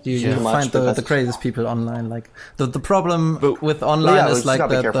it. You find the craziest people online. Like the problem with online is like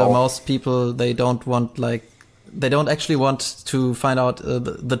that most people they don't actually want to find out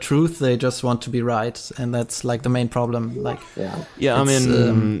the truth. They just want to be right, and that's like the main problem. Like I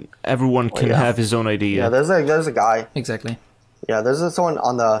mean, everyone can have his own idea. Yeah, there's a guy. Exactly. Yeah, there's someone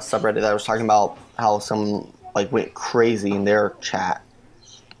on the subreddit that was talking about how some like went crazy in their chat.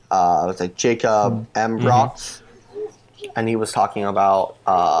 It was like Jacob M. Brox. And he was talking about,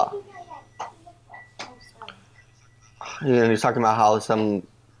 he was talking about how some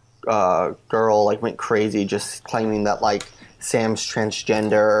girl like went crazy, just claiming that like Sam's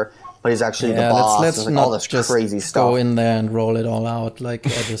transgender, but he's actually the boss. Let's like, not all this just crazy stuff. Go in there and roll it all out. Like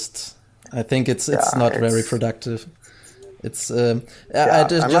I think it's not very productive. It's just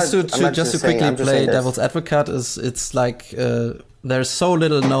to quickly play devil's advocate. It's like. There's so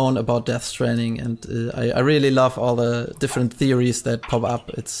little known about Death Stranding, and I really love all the different theories that pop up.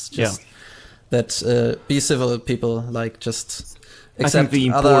 It's just that be civil, people, like just accept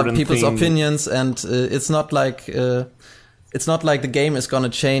other people's opinions, and it's not like the game is gonna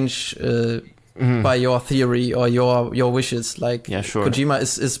change by your theory or your wishes. Like Kojima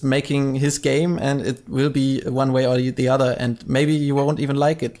is making his game, and it will be one way or the other, and maybe you won't even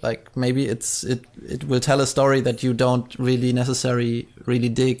like it. Like maybe it will tell a story that you don't really necessarily really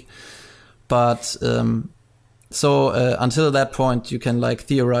dig. But until that point, you can like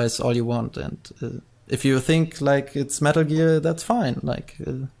theorize all you want, and if you think like it's Metal Gear, that's fine. Like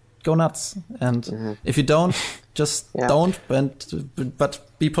go nuts, and if you don't, just don't. But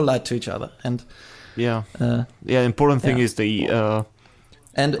be polite to each other, and important thing is the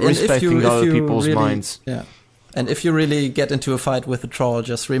and respecting if other you people's really, minds. Yeah, and if you really get into a fight with a troll,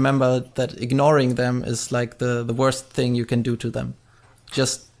 just remember that ignoring them is like the worst thing you can do to them.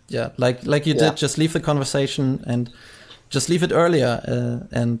 Just like you did, just leave the conversation and just leave it earlier,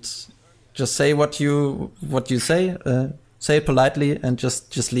 and just say what you say. Say it politely and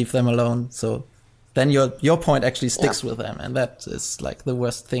just leave them alone. So then your point actually sticks with them, and that is like the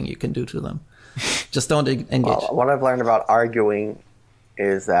worst thing you can do to them. Just don't engage. Well, what I've learned about arguing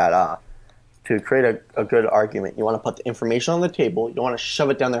is that to create a good argument, you want to put the information on the table. You don't want to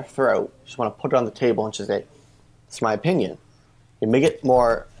shove it down their throat. You just want to put it on the table and just say, "It's my opinion." You make it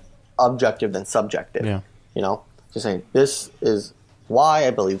more objective than subjective. Yeah. Just saying, "This is why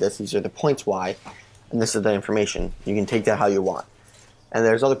I believe this. These are the points why." And this is the information. You can take that how you want. And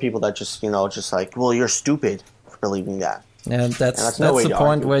there's other people that just like, well, you're stupid for believing that. And that's no way the to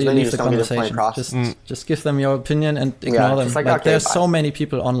point argue, where you then you leave the just don't get the point conversation. across. Just give them your opinion and ignore them. just Like, okay, there's bye. so many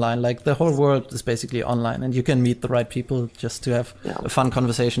people online. Like the whole world is basically online, and you can meet the right people just to have a fun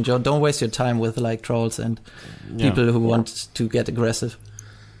conversation. Joe, don't waste your time with like trolls and people who want to get aggressive.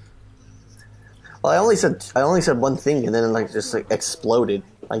 Well, I only said one thing, and then it like just like, exploded,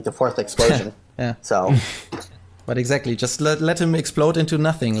 like the fourth explosion. Yeah. So, But exactly, just let him explode into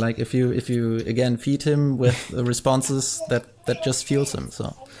nothing. Like if you again feed him with responses that just fuels him.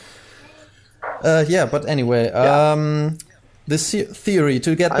 So but anyway, this theory,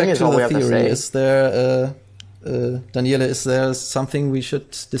 to get back to the theory, is there Daniele, is there something we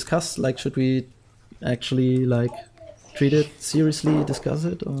should discuss? Like, should we actually like treat it seriously, discuss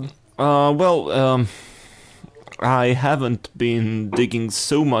it, or? I haven't been digging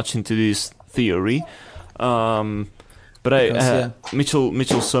so much into this theory, but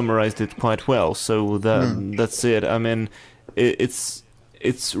Mitchell summarized it quite well. So that's it. I mean, it's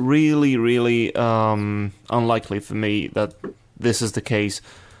really unlikely for me that this is the case.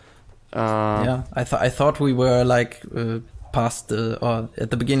 I thought we were like past or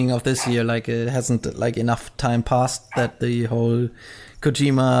at the beginning of this year. Like it hasn't like enough time passed that the whole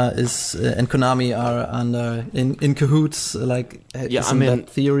Kojima is and Konami are under in cahoots. Like, isn't that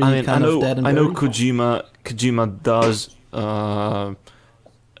theory kind of dead and I know buried? Kojima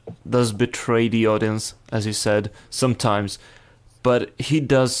does betray the audience, as you said, sometimes, but he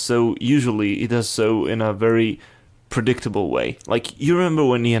does so in a very predictable way. Like, you remember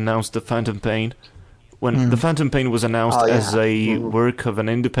when he announced the Phantom Pain? When the Phantom Pain was announced as a work of an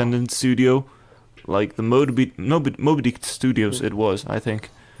independent studio, like the Moby Dick Studios, it was, I think.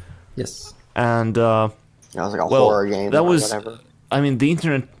 Yes. And it was like a horror game or whatever. I mean, the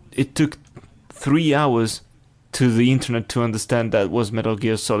internet, it took 3 hours to the internet to understand that was Metal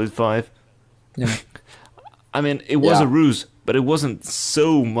Gear Solid 5. Yeah. I mean, it was a ruse, but it wasn't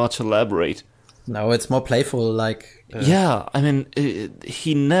so much elaborate. No, it's more playful, like... I mean,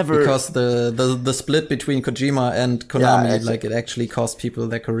 he never... Because the split between Kojima and Konami, like, it actually cost people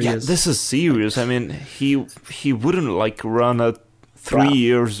their careers. Yeah, this is serious. I mean, he wouldn't, like, run a 3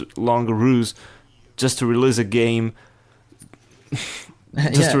 years long ruse just to release a game...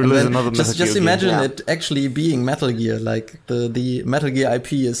 to release another Metal Gear just imagine game. it actually being Metal Gear. Like the Metal Gear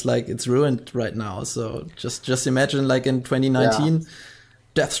IP is like it's ruined right now. So just imagine like in 2019,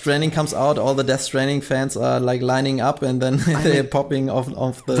 Death Stranding comes out. All the Death Stranding fans are like lining up, and then they're popping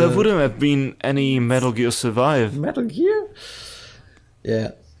off the. There wouldn't have been any Metal Gear Survive. Metal Gear.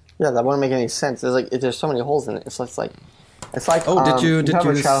 Yeah. Yeah, that wouldn't make any sense. There's so many holes in it. It's like. Oh, did you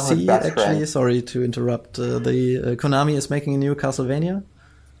see actually? Friend. Sorry to interrupt. The Konami is making a new Castlevania,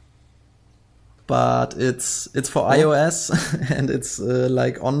 but it's for iOS and it's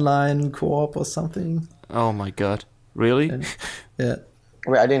like online co-op or something. Oh my god! Really? Yeah.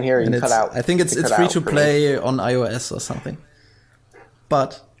 Wait, I didn't hear you. Cut out. I think it's free to play on iOS or something.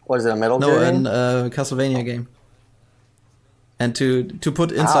 But what is it? A Metal Gear game? No, a Castlevania game. And to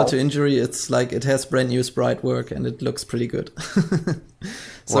put insult to injury, it's like it has brand new sprite work and it looks pretty good.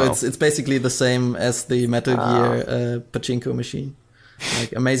 So it's basically the same as the Metal Gear pachinko machine.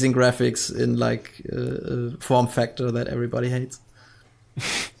 Like amazing graphics in like form factor that everybody hates.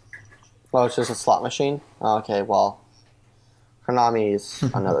 Well, it's just a slot machine? Okay, well, Konami is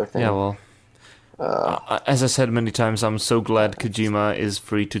another thing. Yeah, well, as I said many times, I'm so glad Kojima is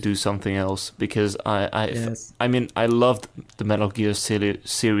free to do something else, because I mean, I loved the Metal Gear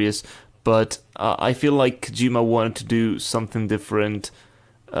series, but I feel like Kojima wanted to do something different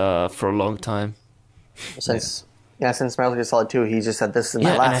for a long time. Since Metal Gear Solid 2, he just said, this is my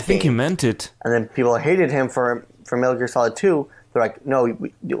last game. And I think he meant it. And then people hated him for Metal Gear Solid 2. They're like, no,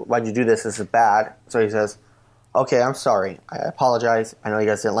 why'd you do this? This is bad. So he says, okay, I'm sorry. I apologize. I know you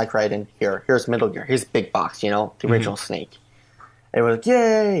guys didn't like Raiden. Here's Metal Gear. Here's Big Box, the original Snake. And it was like,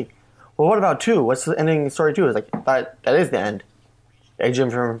 yay! Well, what about 2? What's the ending of story 2? It's like, that is the end. Age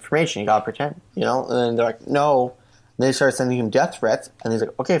of Information, you gotta pretend, And then they're like, no. And they started sending him death threats, and he's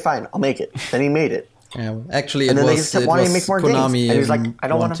like, okay, fine, I'll make it. Then he made it. Yeah, actually, and it then was, they just kept wanting to make more Konami games. And he's like, I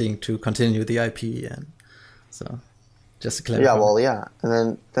don't wanting to continue the IP, and so just to clarify. Yeah, well, yeah,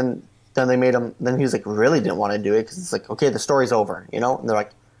 and then they made him. Then he was like, really didn't want to do it because it's like, okay, the story's over, And they're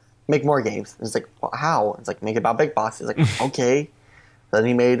like, make more games. And it's like, well, how? It's like, make it about Big Boss. He's like, okay. Then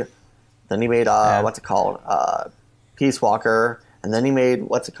he made what's it called? Peace Walker, and then he made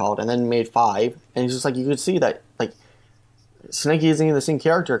what's it called? And then he made 5. And he's just like, you could see that like Snake isn't even the same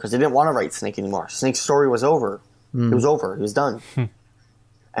character because they didn't want to write Snake anymore. Snake's story was over. It was over. He was done.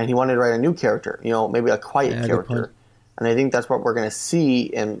 And he wanted to write a new character, maybe a quiet character. And I think that's what we're going to see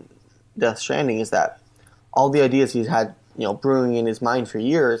in Death Stranding is that all the ideas he's had brewing in his mind for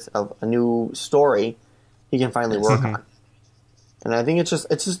years of a new story he can finally work on. And I think it's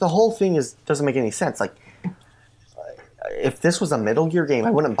just the whole thing doesn't make any sense. Like, if this was a Metal Gear game,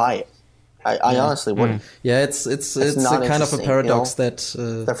 I wouldn't buy it. I honestly wouldn't. Yeah, it's a kind of a paradox that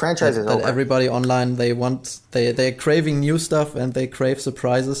the franchise is over. Everybody online, they're craving new stuff and they crave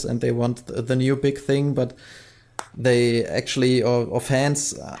surprises and they want the new big thing, but they actually, or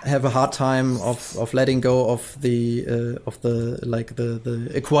fans have a hard time of letting go of the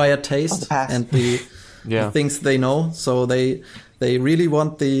acquired taste and the things they know. So they really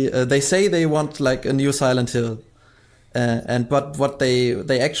want they say they want like a new Silent Hill. But what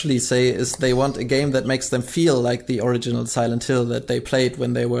they actually say is they want a game that makes them feel like the original Silent Hill that they played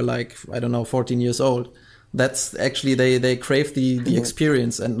when they were like, I don't know, 14 years old. That's actually, they crave the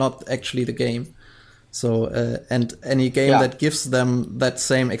experience and not actually the game. So, and any game that gives them that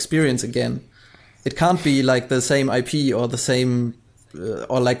same experience again, it can't be like the same IP or the same,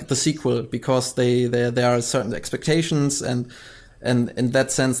 or like the sequel, because there are certain expectations and in that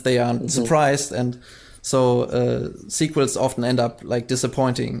sense they aren't surprised, and so sequels often end up like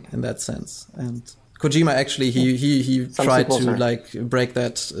disappointing in that sense. And Kojima actually he tried to like break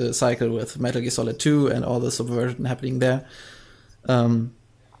that cycle with Metal Gear Solid 2 and all the subversion happening there.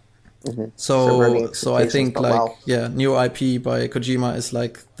 So I think new IP by Kojima is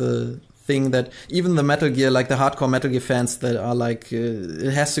like the thing that even the Metal Gear, like the hardcore Metal Gear fans that are like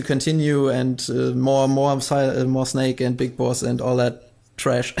it has to continue and more Snake and Big Boss and all that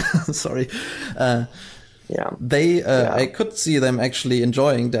trash. Sorry. I could see them actually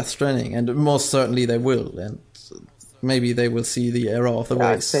enjoying Death Stranding, and most certainly they will, and maybe they will see the error of the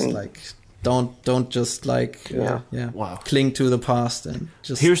ways. Like, don't just like cling to the past and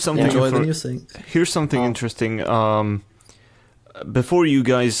just enjoy the new thing. Here's something interesting. Before you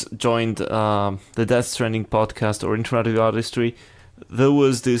guys joined the Death Stranding podcast or Interactive Artistry, there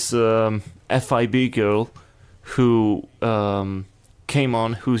was this FIB girl who came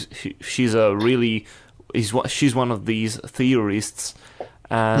on. She's one of these theorists,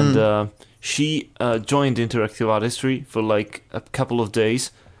 and she joined Interactive Artistry for like a couple of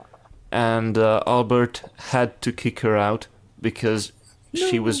days, and Albert had to kick her out because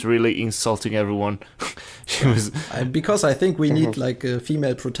she was really insulting everyone. She was because I think we need like a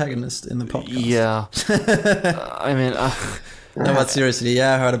female protagonist in the podcast. Yeah, I mean, no, but seriously,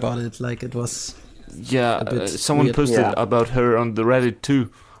 I heard about it. Like it was someone weird. posted about her on the Reddit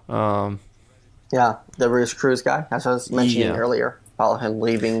too. The Bruce Cruz guy, as I was mentioning earlier, about him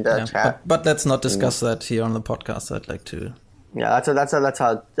leaving the chat. But let's not discuss that here on the podcast. I'd like to. Yeah, that's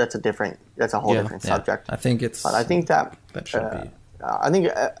a whole different subject. I think it's. But I think that should be. I think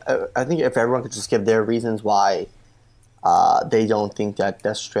if everyone could just give their reasons why they don't think that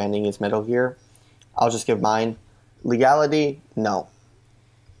Death Stranding is Metal Gear, I'll just give mine. Legality, no.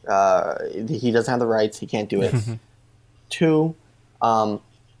 He doesn't have the rights. He can't do it. 2,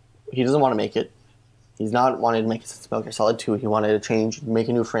 he doesn't want to make it. He's not wanted to make it since Metal Gear Solid 2. He wanted to change, make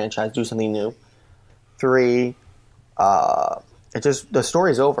a new franchise, do something new. 3, the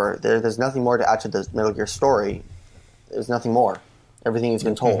story's over. There's nothing more to add to the Metal Gear story. There's nothing more. Everything has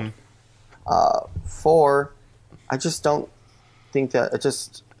been told. 4, I just don't think that it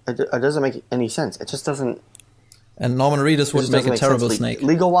doesn't make any sense. It just doesn't. And Norman Reedus would make a terrible Snake.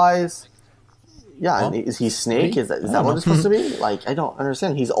 Legal wise, is he Snake? Is that what it's supposed to be? Like, I don't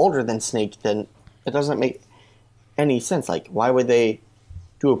understand. He's older than Snake. Then it doesn't make any sense. Like, why would they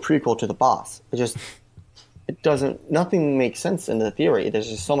do a prequel to the boss? It doesn't. Nothing makes sense in the theory. There's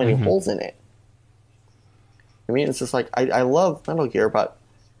just so many holes in it. I mean, it's just like I love Metal Gear, but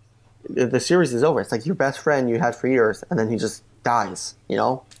the series is over. It's like your best friend you had for years, and then he just dies. You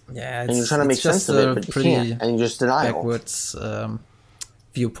know? Yeah, and you're trying to make sense of it, but you can't, and you just deny it. Backwards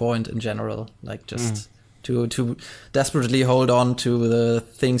viewpoint in general, like just to desperately hold on to the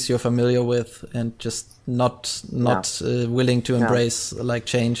things you're familiar with, and just not willing to embrace like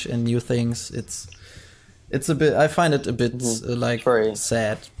change and new things. It's a bit. I find it a bit like very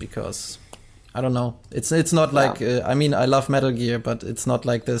sad because. I don't know. It's not like I mean I love Metal Gear, but it's not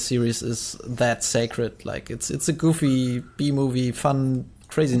like the series is that sacred. Like it's a goofy B-movie, fun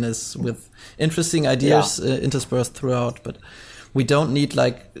craziness with interesting ideas interspersed throughout. But we don't need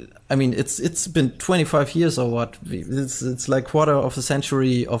like I mean it's been 25 years or what? It's like quarter of a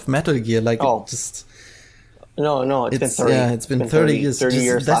century of Metal Gear. Like just no, it's been 30. Yeah, it's been 30 years. 30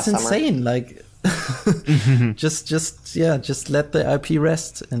 years. That's last insane. Summer. Like just let the IP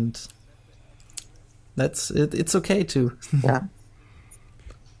rest and. That's it. It's okay to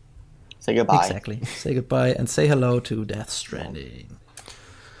say goodbye. Exactly. Say goodbye and say hello to Death Stranding.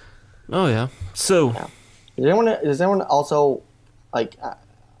 Oh yeah. So Does anyone also, like,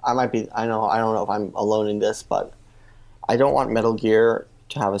 I don't know if I'm alone in this, but I don't want Metal Gear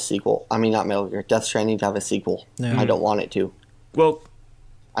to have a sequel. I mean, not Metal Gear, Death Stranding to have a sequel. Yeah. I don't want it to. Well,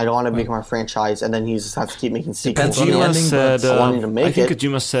 I don't want to become a franchise and then he just has to keep making sequels. Depends on the ending, said, I want him to make I think it.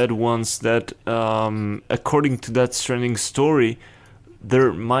 Kojima said once that according to that Stranding story,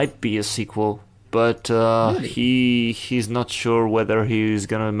 there might be a sequel, but he's not sure whether he's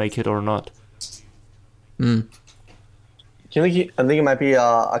gonna make it or not. I think it might be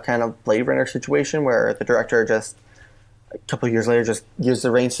a kind of Blade Runner situation where the director just a couple of years later just gives the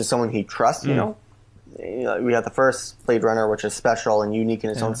reins to someone he trusts. You know, we had the first Blade Runner, which is special and unique in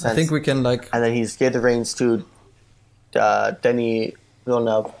its own sense. I think we can like. And then he's gave the reins to Denis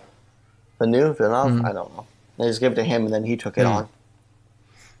Villeneuve. I don't know. They just gave it to him, and then he took it on.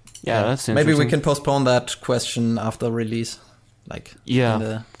 Yeah, that's interesting. Maybe we can postpone that question after release, like in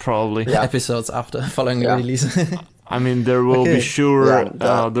the probably episodes after following the release. I mean, there will be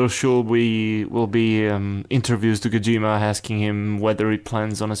will be interviews to Kojima asking him whether he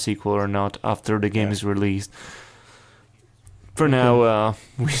plans on a sequel or not after the game is released. For now,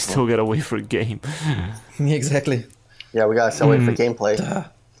 we still gotta wait for a game. Exactly. Yeah, we gotta still wait for gameplay.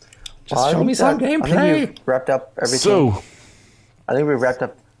 Just show me some gameplay. I think we've wrapped up everything. So, I think we've wrapped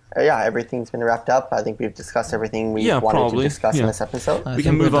up. Everything's been wrapped up. I think we've discussed everything we wanted to discuss in this episode. We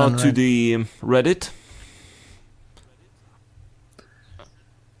can move on to the Reddit.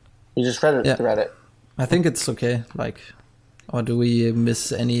 You just read it. The Reddit. I think it's okay. Like, or did we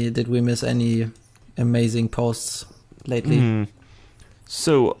miss any amazing posts lately?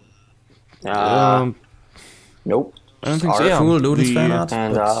 Nope. I I don't think so. Yeah, cool Ludens fan art.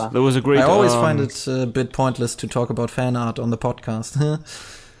 And there was a great. I always find it a bit pointless to talk about fan art on the podcast,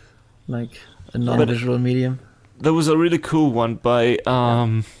 like a non-visual medium. There was a really cool one by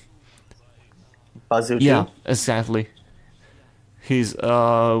Bazuki. Yeah, exactly. He's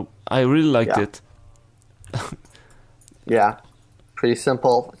I really liked it. Yeah, pretty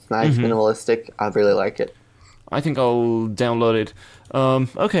simple. It's nice, minimalistic. I really like it. I think I'll download it.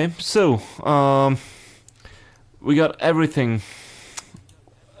 Okay, so we got everything.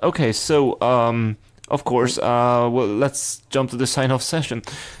 Okay, so of course, well, let's jump to the sign-off session.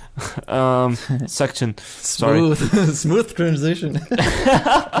 Section. Sorry. Smooth transition.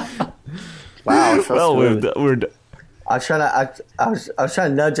 Wow. So well, smooth. we're I was trying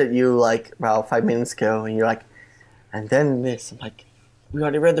to nudge at you like about 5 minutes ago, and you're like, and then this. I'm like, we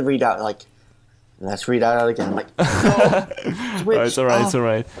already read the readout. Like, let's read out again. I'm like, oh, switch. It's alright. It's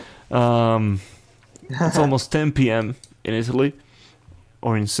alright. It's almost 10 p.m. in Italy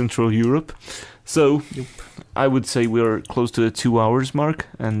or in Central Europe, so I would say we're close to the 2 hours mark,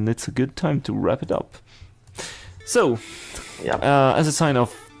 and it's a good time to wrap it up. So, as a sign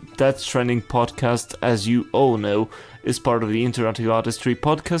off, Death Stranding podcast, as you all know, is part of the Interactive Artistry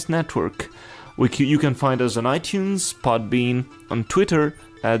Podcast Network. You can find us on iTunes, Podbean, on Twitter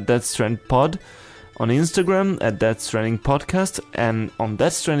at DeathStrandPod, on Instagram at DeathStrandingPodcast, and on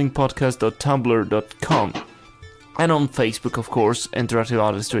DeathStrandingPodcast.tumblr.com, and on Facebook, of course, Interactive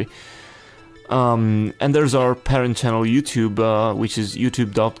Artistry. And there's our parent channel YouTube, which is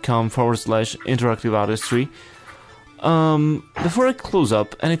youtube.com/Interactive Artistry. Before I close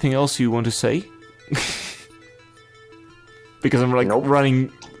up, anything else you want to say? Because I'm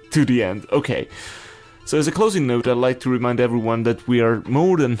running to the end. Okay. So as a closing note, I'd like to remind everyone that we are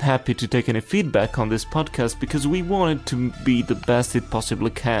more than happy to take any feedback on this podcast because we want it to be the best it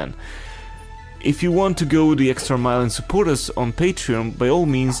possibly can. If you want to go the extra mile and support us on Patreon, by all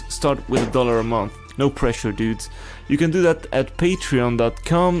means, start with $1 a month. No pressure, dudes. You can do that at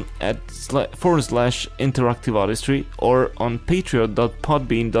patreon.com/interactive artistry or on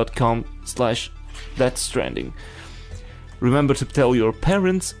patreon.podbean.com/deathstranding. Remember to tell your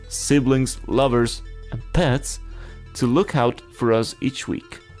parents, siblings, lovers, and pets to look out for us each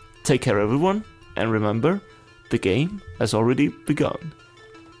week. Take care, everyone, and remember, the game has already begun.